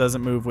shield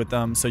doesn't move with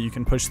them, so you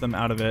can push them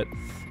out of it.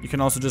 You can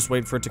also just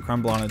wait for it to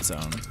crumble on its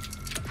own.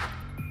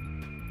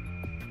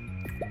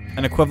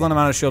 An equivalent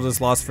amount of shield is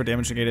lost for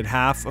damage negated.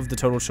 Half of the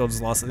total shield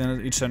is lost at the end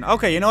of each turn.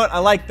 Okay, you know what? I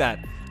like that.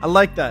 I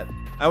like that.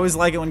 I always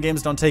like it when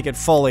games don't take it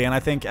fully, and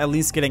I think at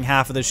least getting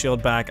half of the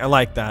shield back, I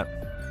like that.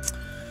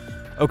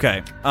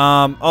 Okay.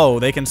 Oh,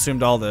 they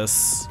consumed all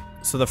this.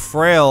 So the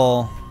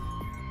frail...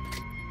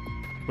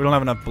 We don't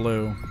have enough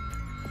blue.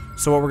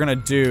 So what we're gonna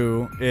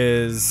do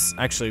is...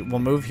 Actually, we'll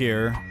move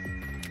here.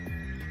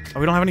 Oh,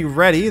 we don't have any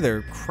red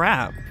either.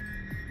 Crap.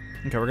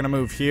 Okay, we're gonna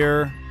move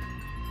here.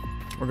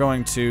 We're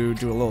going to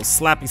do a little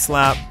slappy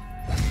slap.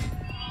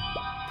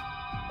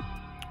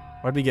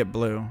 Why'd we get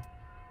blue?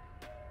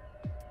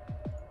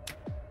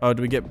 Oh,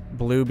 do we get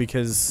blue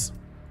because...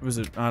 Was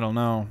it? I don't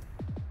know.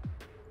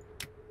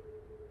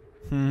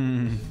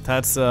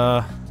 That's,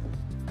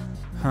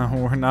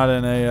 we're not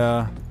in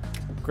a,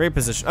 great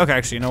position. Okay,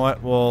 actually, you know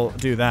what? We'll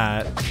do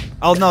that.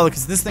 Oh, no,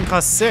 because this thing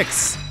costs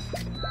 6.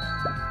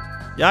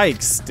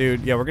 Yikes,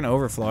 dude. Yeah, we're gonna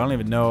overflow. I don't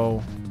even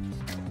know.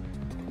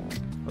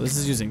 Oh, this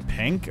is using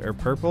pink or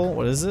purple.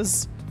 What is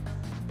this?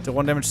 Do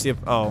 1 damage to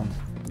the... Oh,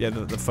 yeah,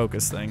 the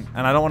focus thing.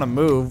 And I don't want to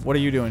move. What are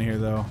you doing here,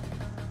 though?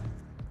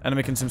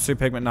 Enemy consumes 3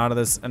 pigment, not of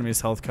this enemy's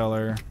health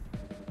color.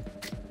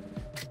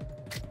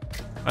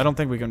 I don't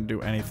think we can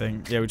do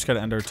anything. Yeah, we just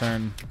gotta end our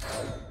turn.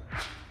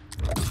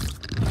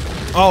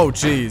 Oh,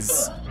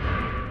 jeez.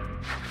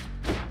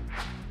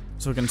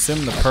 So we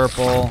consumed the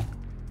purple.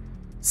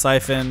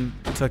 Siphon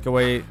took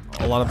away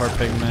a lot of our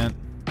pigment.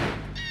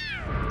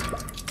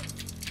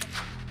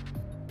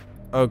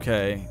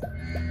 Okay.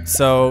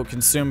 So,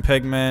 consume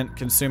pigment,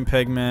 consume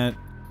pigment.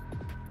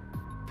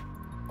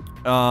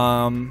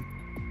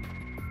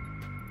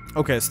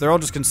 Okay, so they're all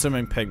just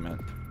consuming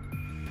pigment.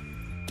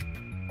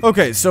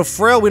 Okay, so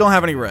frail, we don't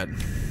have any red.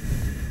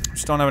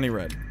 Just don't have any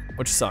red,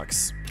 which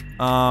sucks.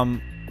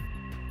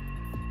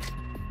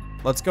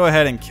 Let's go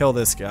ahead and kill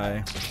this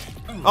guy.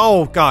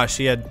 Oh gosh,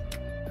 he had...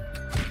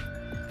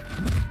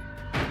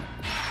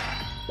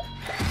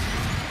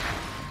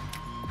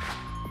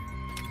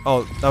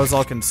 Oh, that was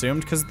all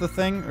consumed because of the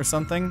thing or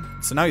something?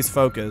 So now he's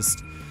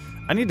focused.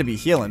 I need to be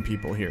healing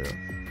people here.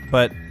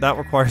 But that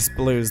requires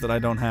blues that I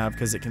don't have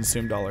because it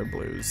consumed all our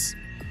blues.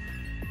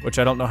 which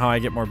I don't know how I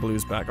get more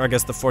blues back. Or I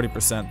guess the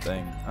 40%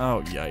 thing.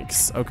 Oh,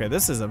 yikes. Okay,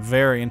 this is a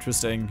very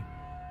interesting...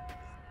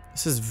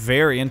 This is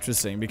very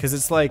interesting because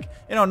it's like,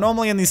 you know,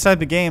 normally in these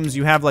type of games,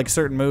 you have like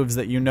certain moves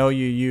that you know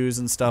you use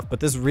and stuff, but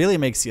this really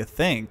makes you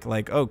think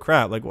like, oh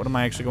crap, like what am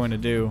I actually going to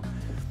do,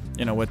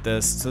 you know, with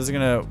this? So this is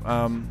gonna,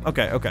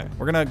 okay.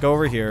 We're gonna go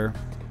over here.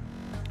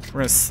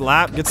 We're gonna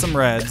slap, get some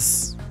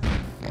reds.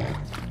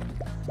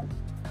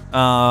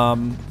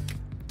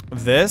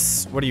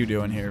 This, what are you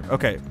doing here?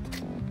 Okay.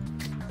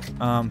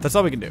 That's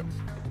all we can do.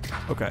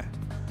 Okay.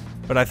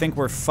 But I think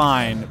we're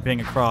fine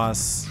being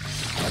across.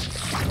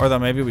 Or though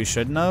maybe we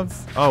shouldn't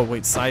have. Oh,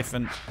 wait,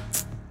 siphon.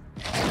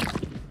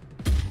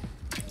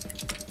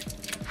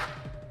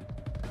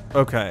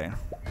 Okay.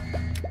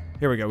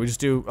 Here we go. We just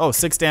do, oh,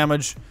 6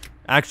 damage.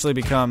 Actually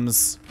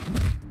becomes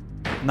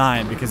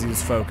 9 because he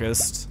was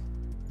focused.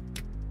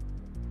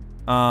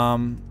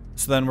 So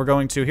then we're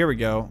going to, here we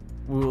go.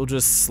 We'll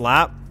just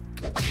slap.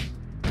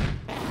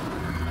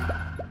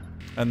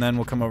 And then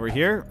we'll come over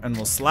here and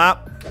we'll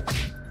slap.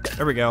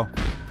 There we go.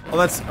 Oh,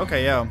 that's,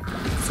 okay, yeah.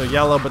 So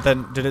yellow, but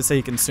then did it say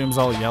he consumes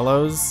all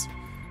yellows?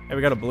 Hey,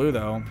 we got a blue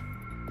though.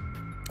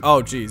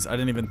 Oh, geez, I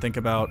didn't even think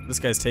about, this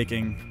guy's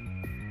taking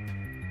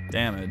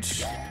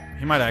damage.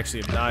 He might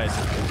actually have died.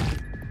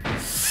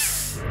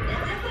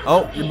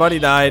 Oh, your buddy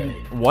died.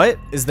 What?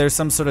 Is there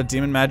some sort of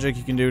demon magic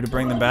you can do to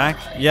bring them back?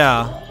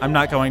 Yeah, I'm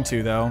not going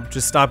to though.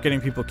 Just stop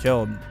getting people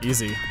killed.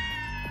 Easy.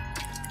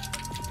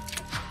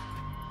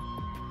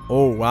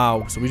 Oh,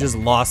 wow. So we just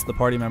lost the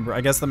party member.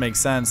 I guess that makes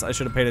sense. I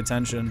should have paid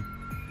attention.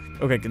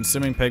 Okay,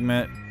 consuming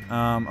pigment.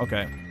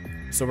 Okay.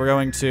 So we're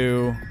going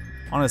to,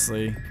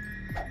 honestly,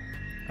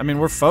 I mean,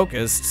 we're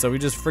focused, so we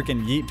just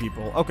freaking yeet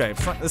people. Okay,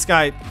 this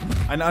guy,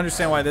 I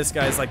understand why this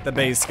guy's like the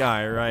base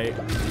guy, right?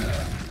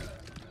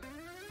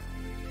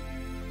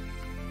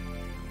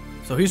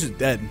 So he's just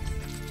dead.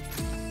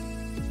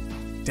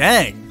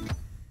 Dang.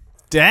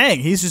 Dang,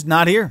 he's just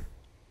not here.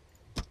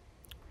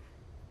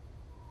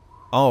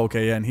 Oh,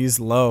 okay, yeah, and he's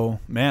low.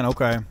 Man,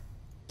 okay.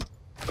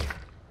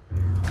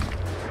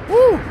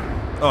 Woo!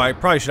 Oh, I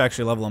probably should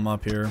actually level him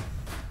up here.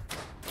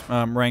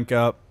 Rank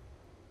up.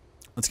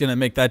 That's gonna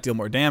make that deal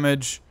more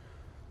damage.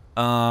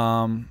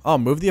 Oh,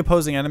 move the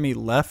opposing enemy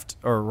left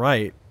or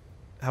right.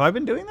 Have I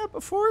been doing that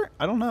before?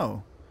 I don't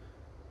know.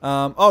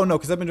 Oh, no,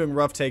 because I've been doing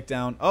rough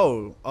takedown.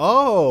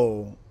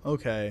 Oh,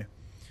 okay.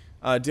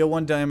 Deal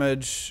 1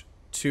 damage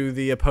to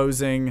the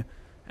opposing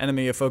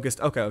enemy of focused.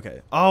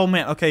 Okay. Oh,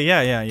 man. Okay,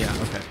 yeah.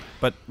 Okay.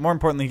 But more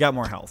importantly, he got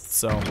more health,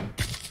 so.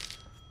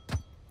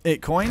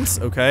 8 coins.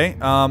 Okay.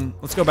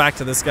 Let's go back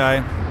to this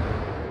guy.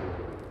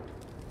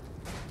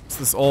 It's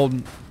this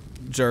old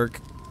jerk.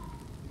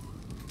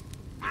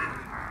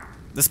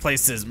 This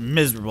place is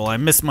miserable. I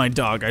miss my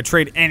dog. I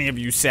trade any of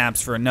you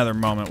saps for another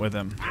moment with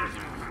him.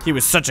 He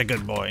was such a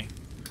good boy.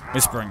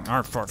 Whispering,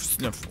 arf,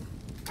 sniffle.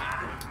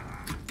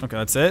 Okay,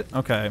 that's it?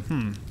 Okay,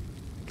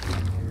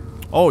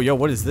 Oh, yo,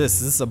 what is this?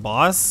 Is this a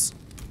boss?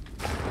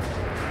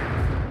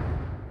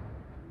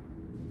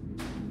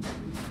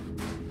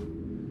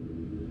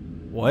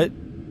 What?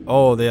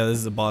 Oh, yeah, this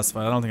is a boss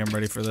fight. I don't think I'm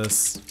ready for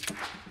this.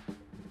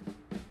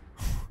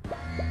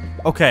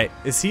 Okay,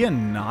 is he a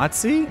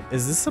Nazi?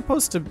 Is this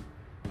supposed to...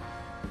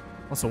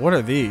 Also, what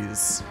are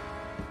these?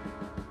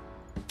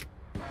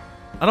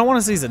 I don't want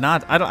to say he's a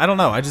Nazi. I don't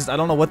know. I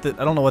don't know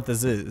what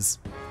this is.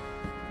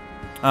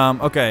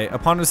 Okay.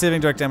 Upon receiving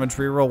direct damage,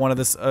 reroll one of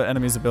this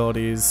enemy's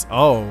abilities.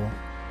 Oh.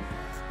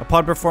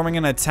 Upon performing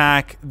an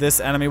attack, this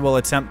enemy will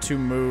attempt to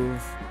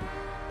move.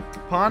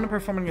 Upon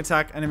performing an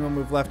attack, enemy will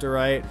move left or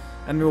right.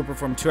 Enemy will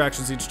perform 2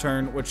 actions each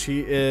turn, which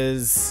he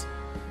is...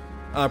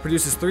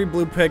 produces 3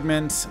 blue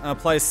pigment.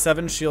 Applies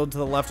 7 shield to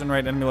the left and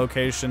right enemy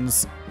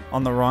locations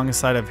on the wrong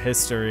side of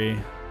history.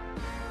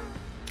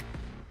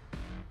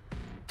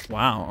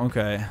 Wow,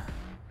 okay.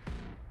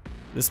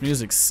 This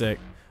music's sick.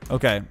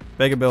 Okay,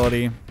 big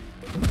ability.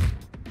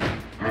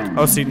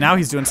 Oh, see, now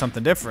he's doing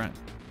something different.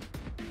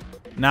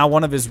 Now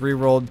one of his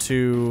rerolled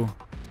to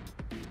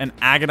an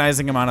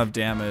agonizing amount of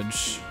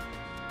damage.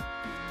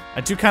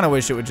 I do kind of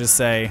wish it would just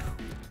say...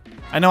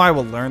 I know I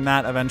will learn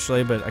that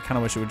eventually, but I kind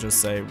of wish it would just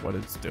say what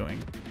it's doing.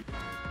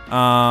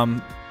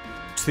 To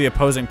the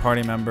opposing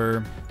party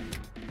member.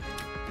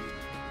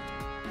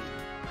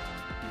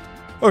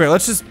 Okay,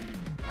 let's just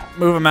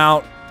move him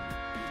out.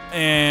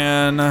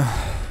 And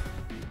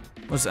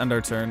let's end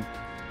our turn.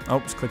 Oh,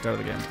 just clicked out of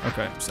the game.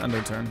 Okay, just end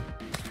our turn.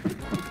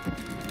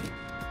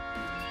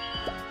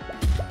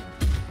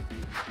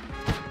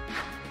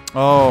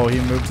 Oh, he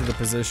moved to the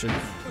position.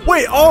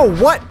 Wait, oh,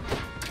 what?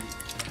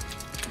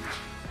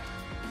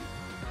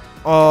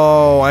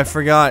 Oh, I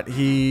forgot.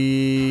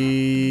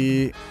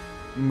 He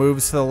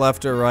moves to the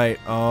left or right.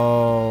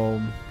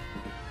 Oh.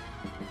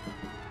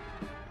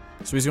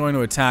 So he's going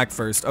to attack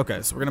first.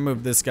 Okay, so we're going to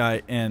move this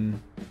guy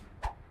in.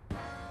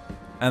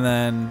 And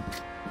then,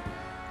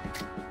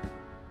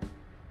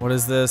 what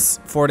is this?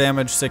 4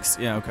 damage, 6,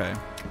 yeah, okay.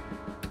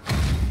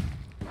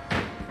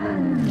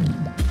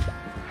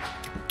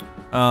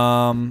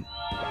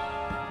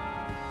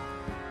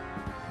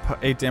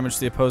 8 damage to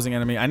the opposing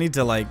enemy. I need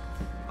to like,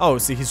 Oh,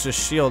 see, he's just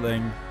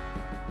shielding.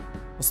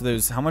 So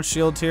there's how much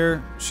shield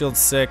here? Shield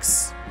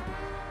 6.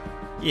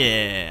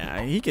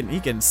 Yeah, he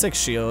can 6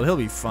 shield. He'll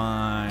be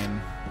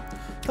fine.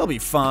 He'll be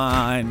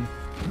fine.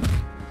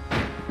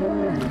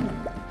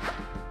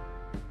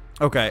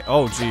 Okay.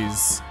 Oh,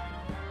 jeez.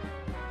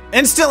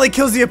 Instantly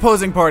kills the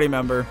opposing party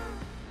member.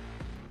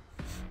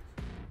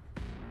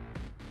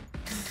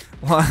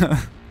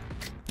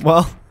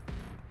 Well,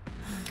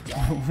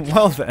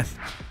 well then.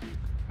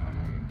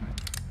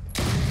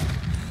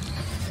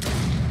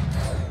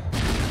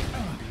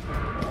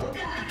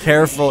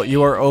 Careful,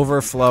 you are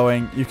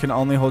overflowing. You can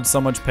only hold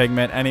so much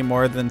pigment. Any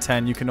more than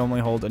 10, you can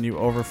only hold, and you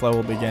overflow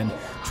will begin.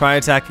 Try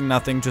attacking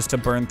nothing just to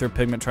burn through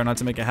pigment. Try not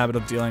to make a habit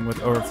of dealing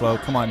with overflow.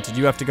 Come on, did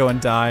you have to go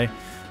and die?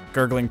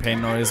 Gurgling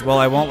pain noise. Well,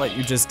 I won't let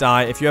you just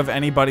die. If you have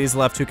any buddies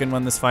left who can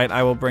win this fight,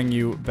 I will bring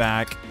you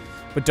back.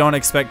 But don't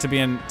expect to be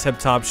in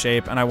tip-top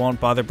shape, and I won't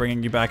bother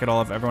bringing you back at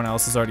all if everyone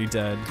else is already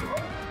dead.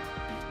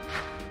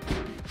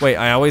 Wait,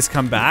 I always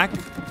come back?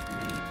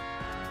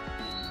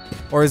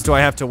 Or do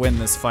I have to win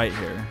this fight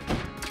here?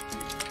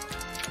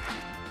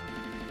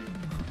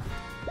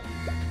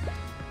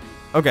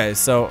 Okay,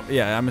 so,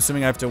 yeah, I'm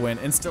assuming I have to win.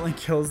 Instantly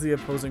kills the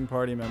opposing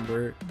party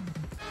member.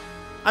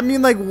 I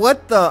mean, like,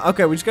 what the?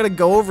 Okay, we just gotta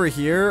go over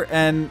here,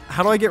 and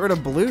how do I get rid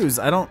of blues?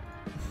 I don't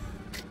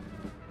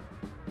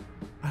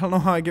know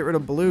how I get rid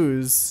of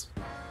blues.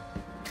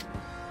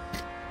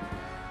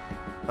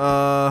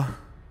 Gosh,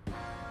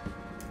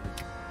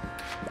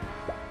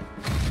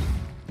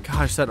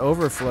 that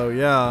overflow,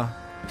 yeah.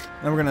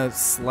 Then we're gonna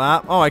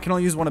slap. Oh, I can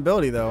only use one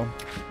ability, though.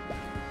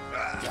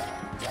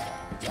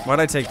 Why'd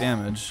I take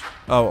damage?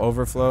 Oh,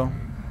 overflow.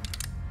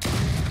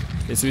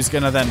 Okay, so he's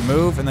gonna then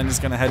move, and then he's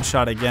gonna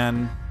headshot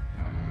again.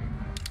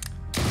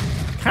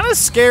 Kind of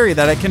scary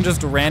that it can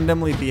just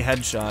randomly be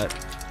headshot.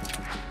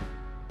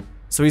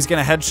 So he's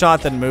gonna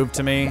headshot, then move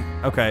to me.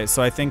 Okay,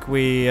 so I think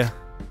we...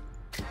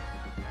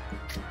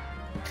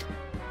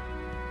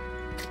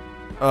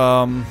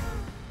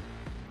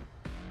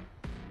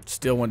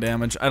 Steal 1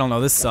 damage. I don't know,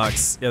 this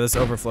sucks. Yeah, this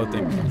overflow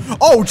thing.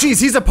 Oh,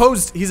 jeez, he's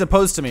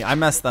opposed to me. I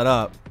messed that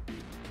up.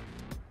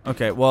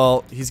 Okay,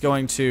 well, he's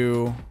going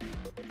to...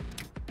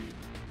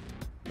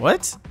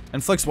 What?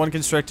 Inflicts 1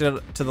 constricted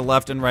to the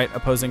left and right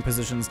opposing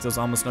positions, deals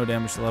almost no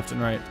damage to the left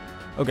and right.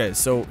 Okay,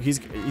 so he's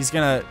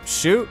gonna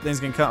shoot, then he's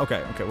gonna cut.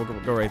 Okay, we'll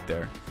go right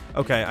there.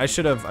 Okay, I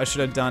should have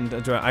done.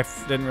 I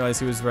didn't realize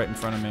he was right in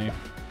front of me.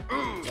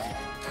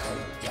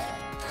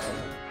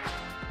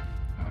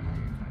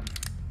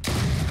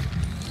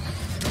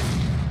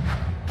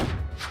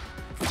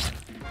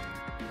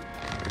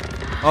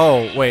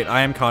 Oh, wait,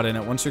 I am caught in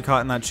it. Once you're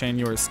caught in that chain,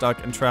 you are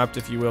stuck and trapped,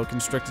 if you will,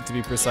 constricted to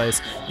be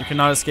precise. You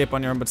cannot escape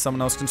on your own, but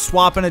someone else can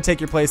swap in and take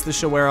your place. This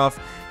shall wear off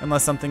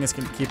unless something is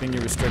keeping you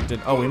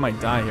restricted. Oh, we might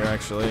die here,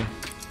 actually.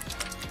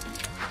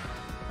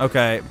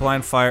 Okay,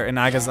 blind fire, an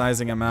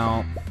agonizing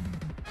amount.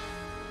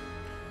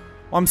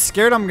 Well, I'm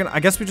scared I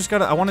guess we just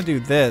gotta, I want to do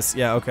this.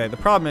 Yeah, okay. The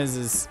problem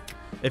is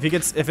if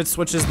it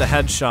switches the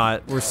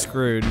headshot, we're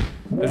screwed.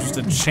 There's just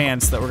a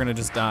chance that we're gonna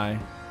just die.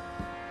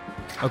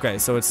 Okay,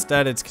 so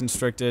instead it's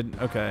constricted.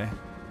 Okay.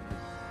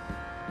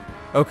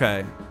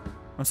 Okay.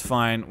 That's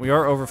fine. We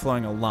are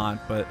overflowing a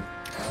lot, but...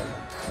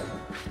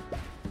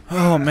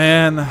 Oh,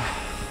 man.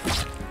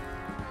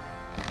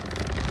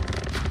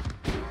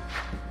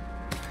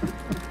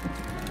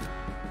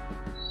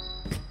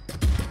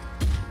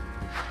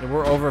 Yeah,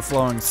 we're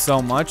overflowing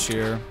so much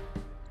here.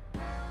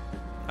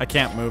 I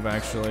can't move,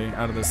 actually,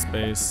 out of this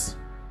space.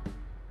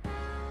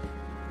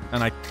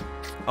 And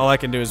all I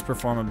can do is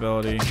perform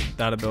ability,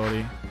 that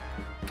ability.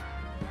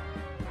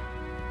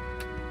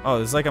 Oh,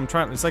 it's like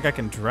it's like I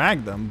can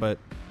drag them, but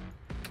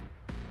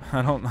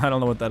I don't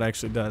know what that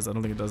actually does. I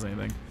don't think it does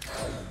anything.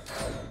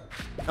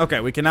 Okay,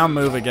 we can now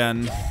move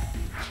again.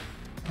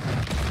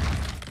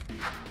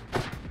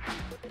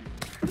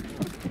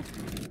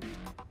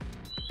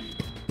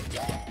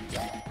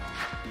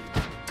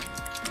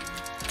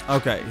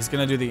 Okay, he's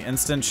gonna do the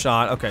instant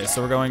shot. Okay,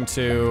 so we're going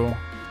to...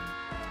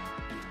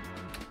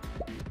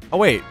 Oh,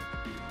 wait.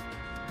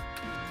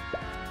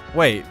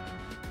 Wait.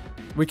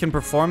 We can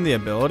perform the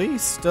ability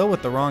still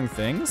with the wrong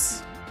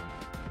things?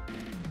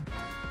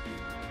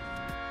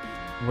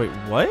 Wait,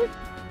 what?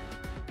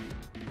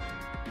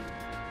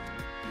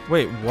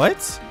 Wait,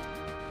 what?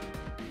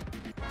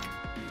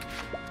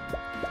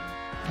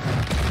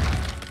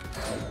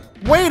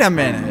 Wait a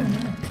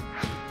minute!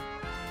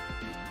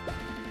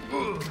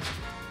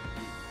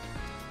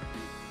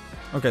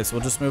 Okay, so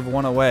we'll just move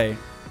 1 away.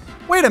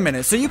 Wait a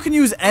minute, so you can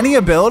use any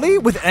ability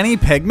with any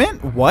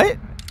pigment? What?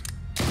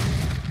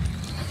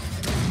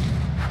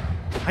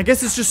 I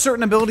guess it's just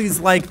certain abilities,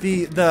 like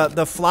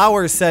the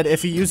flower said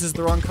if he uses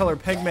the wrong color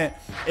pigment,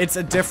 it's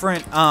a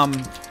different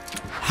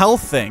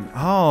health thing.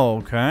 Oh,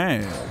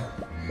 okay.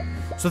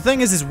 So the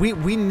thing is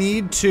we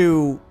need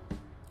to...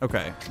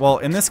 Okay, well,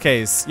 in this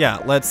case,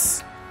 yeah,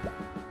 let's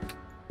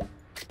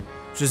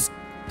just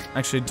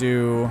actually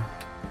do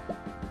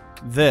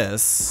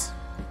this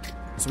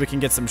so we can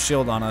get some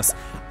shield on us.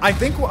 I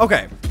think,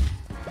 okay.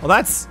 Well,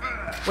 that's...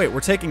 Wait, we're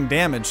taking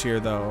damage here,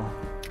 though.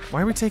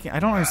 Why are we taking... I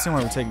don't understand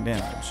why we're taking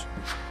damage.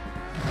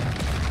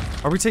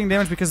 Are we taking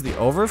damage because of the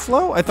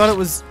overflow? I thought it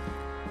was...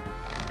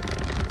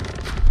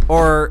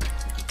 Or...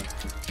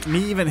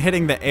 Me even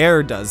hitting the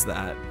air does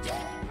that.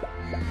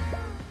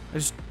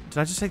 Did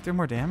I just take 3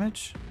 more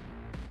damage?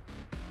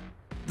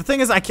 The thing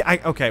is,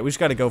 okay, we just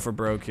gotta go for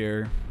broke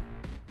here.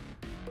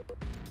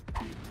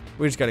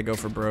 We just gotta go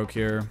for broke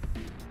here.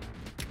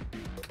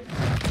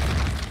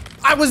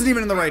 I wasn't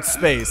even in the right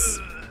space.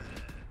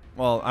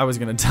 Well, I was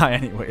gonna die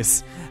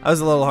anyways. I was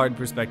a little hard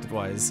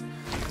perspective-wise.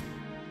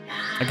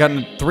 I got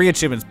 3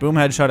 achievements. Boom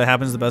headshot, it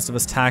happens to the best of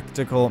us.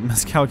 Tactical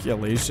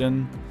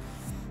miscalculation.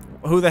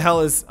 Who the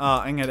hell is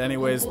ing it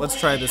anyways? Let's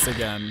try this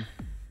again.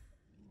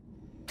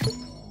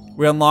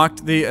 We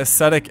unlocked the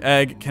ascetic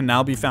egg, can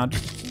now be found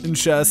in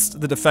chest.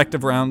 The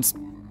defective rounds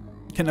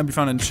can now be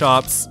found in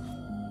shops.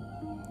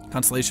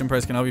 Constellation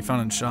prize can now be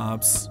found in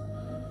shops.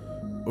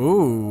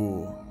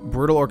 Ooh.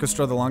 Brutal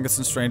Orchestra, the longest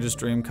and strangest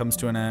dream comes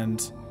to an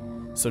end.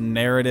 So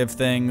narrative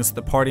things,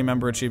 the party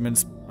member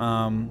achievements,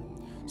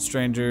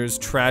 strangers,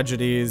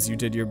 tragedies, you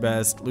did your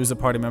best. Lose a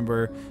party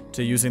member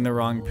to using the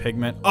wrong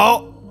pigment.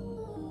 Oh!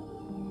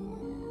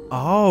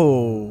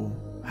 Oh.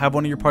 Have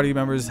one of your party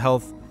members'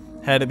 health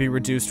had to be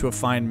reduced to a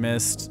fine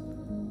mist.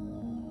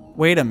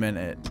 Wait a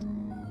minute.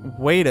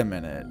 Wait a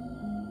minute.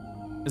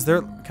 Is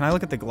there... Can I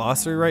look at the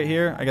glossary right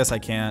here? I guess I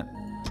can't.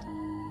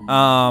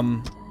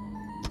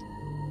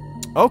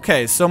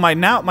 Okay, so my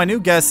new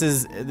guess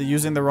is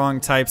using the wrong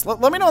types.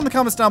 Let me know in the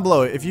comments down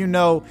below if you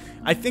know.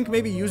 I think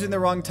maybe using the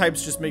wrong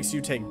types just makes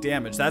you take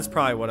damage. That's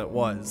probably what it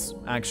was,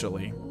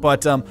 actually.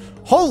 But,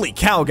 holy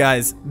cow,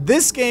 guys.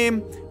 This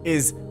game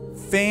is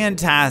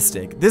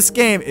fantastic. This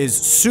game is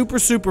super,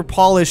 super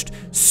polished,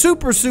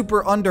 super,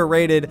 super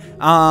underrated,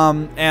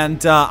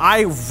 and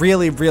I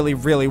really, really,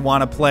 really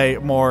want to play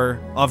more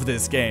of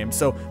this game.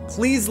 So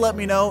please let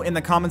me know in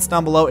the comments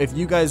down below if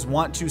you guys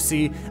want to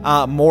see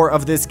more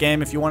of this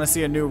game, if you want to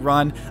see a new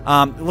run.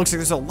 It looks like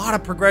there's a lot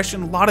of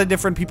progression, a lot of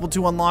different people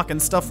to unlock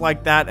and stuff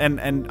like that,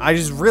 and I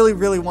just really,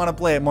 really want to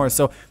play it more.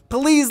 So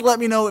please let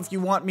me know if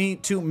you want me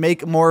to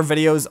make more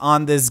videos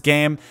on this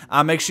game.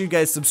 Make sure you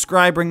guys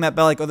subscribe, ring that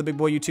bell like other big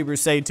boy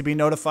YouTubers say to be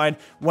notified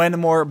when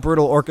more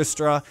Brutal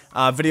Orchestra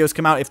videos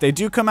come out. If they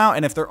do come out,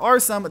 and if there are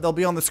some, they'll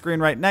be on the screen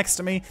right next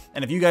to me.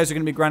 And if you guys are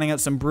going to be grinding out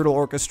some Brutal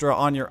Orchestra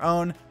on your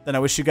own, then I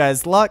wish you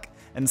guys luck,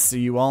 and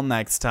see you all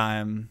next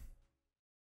time.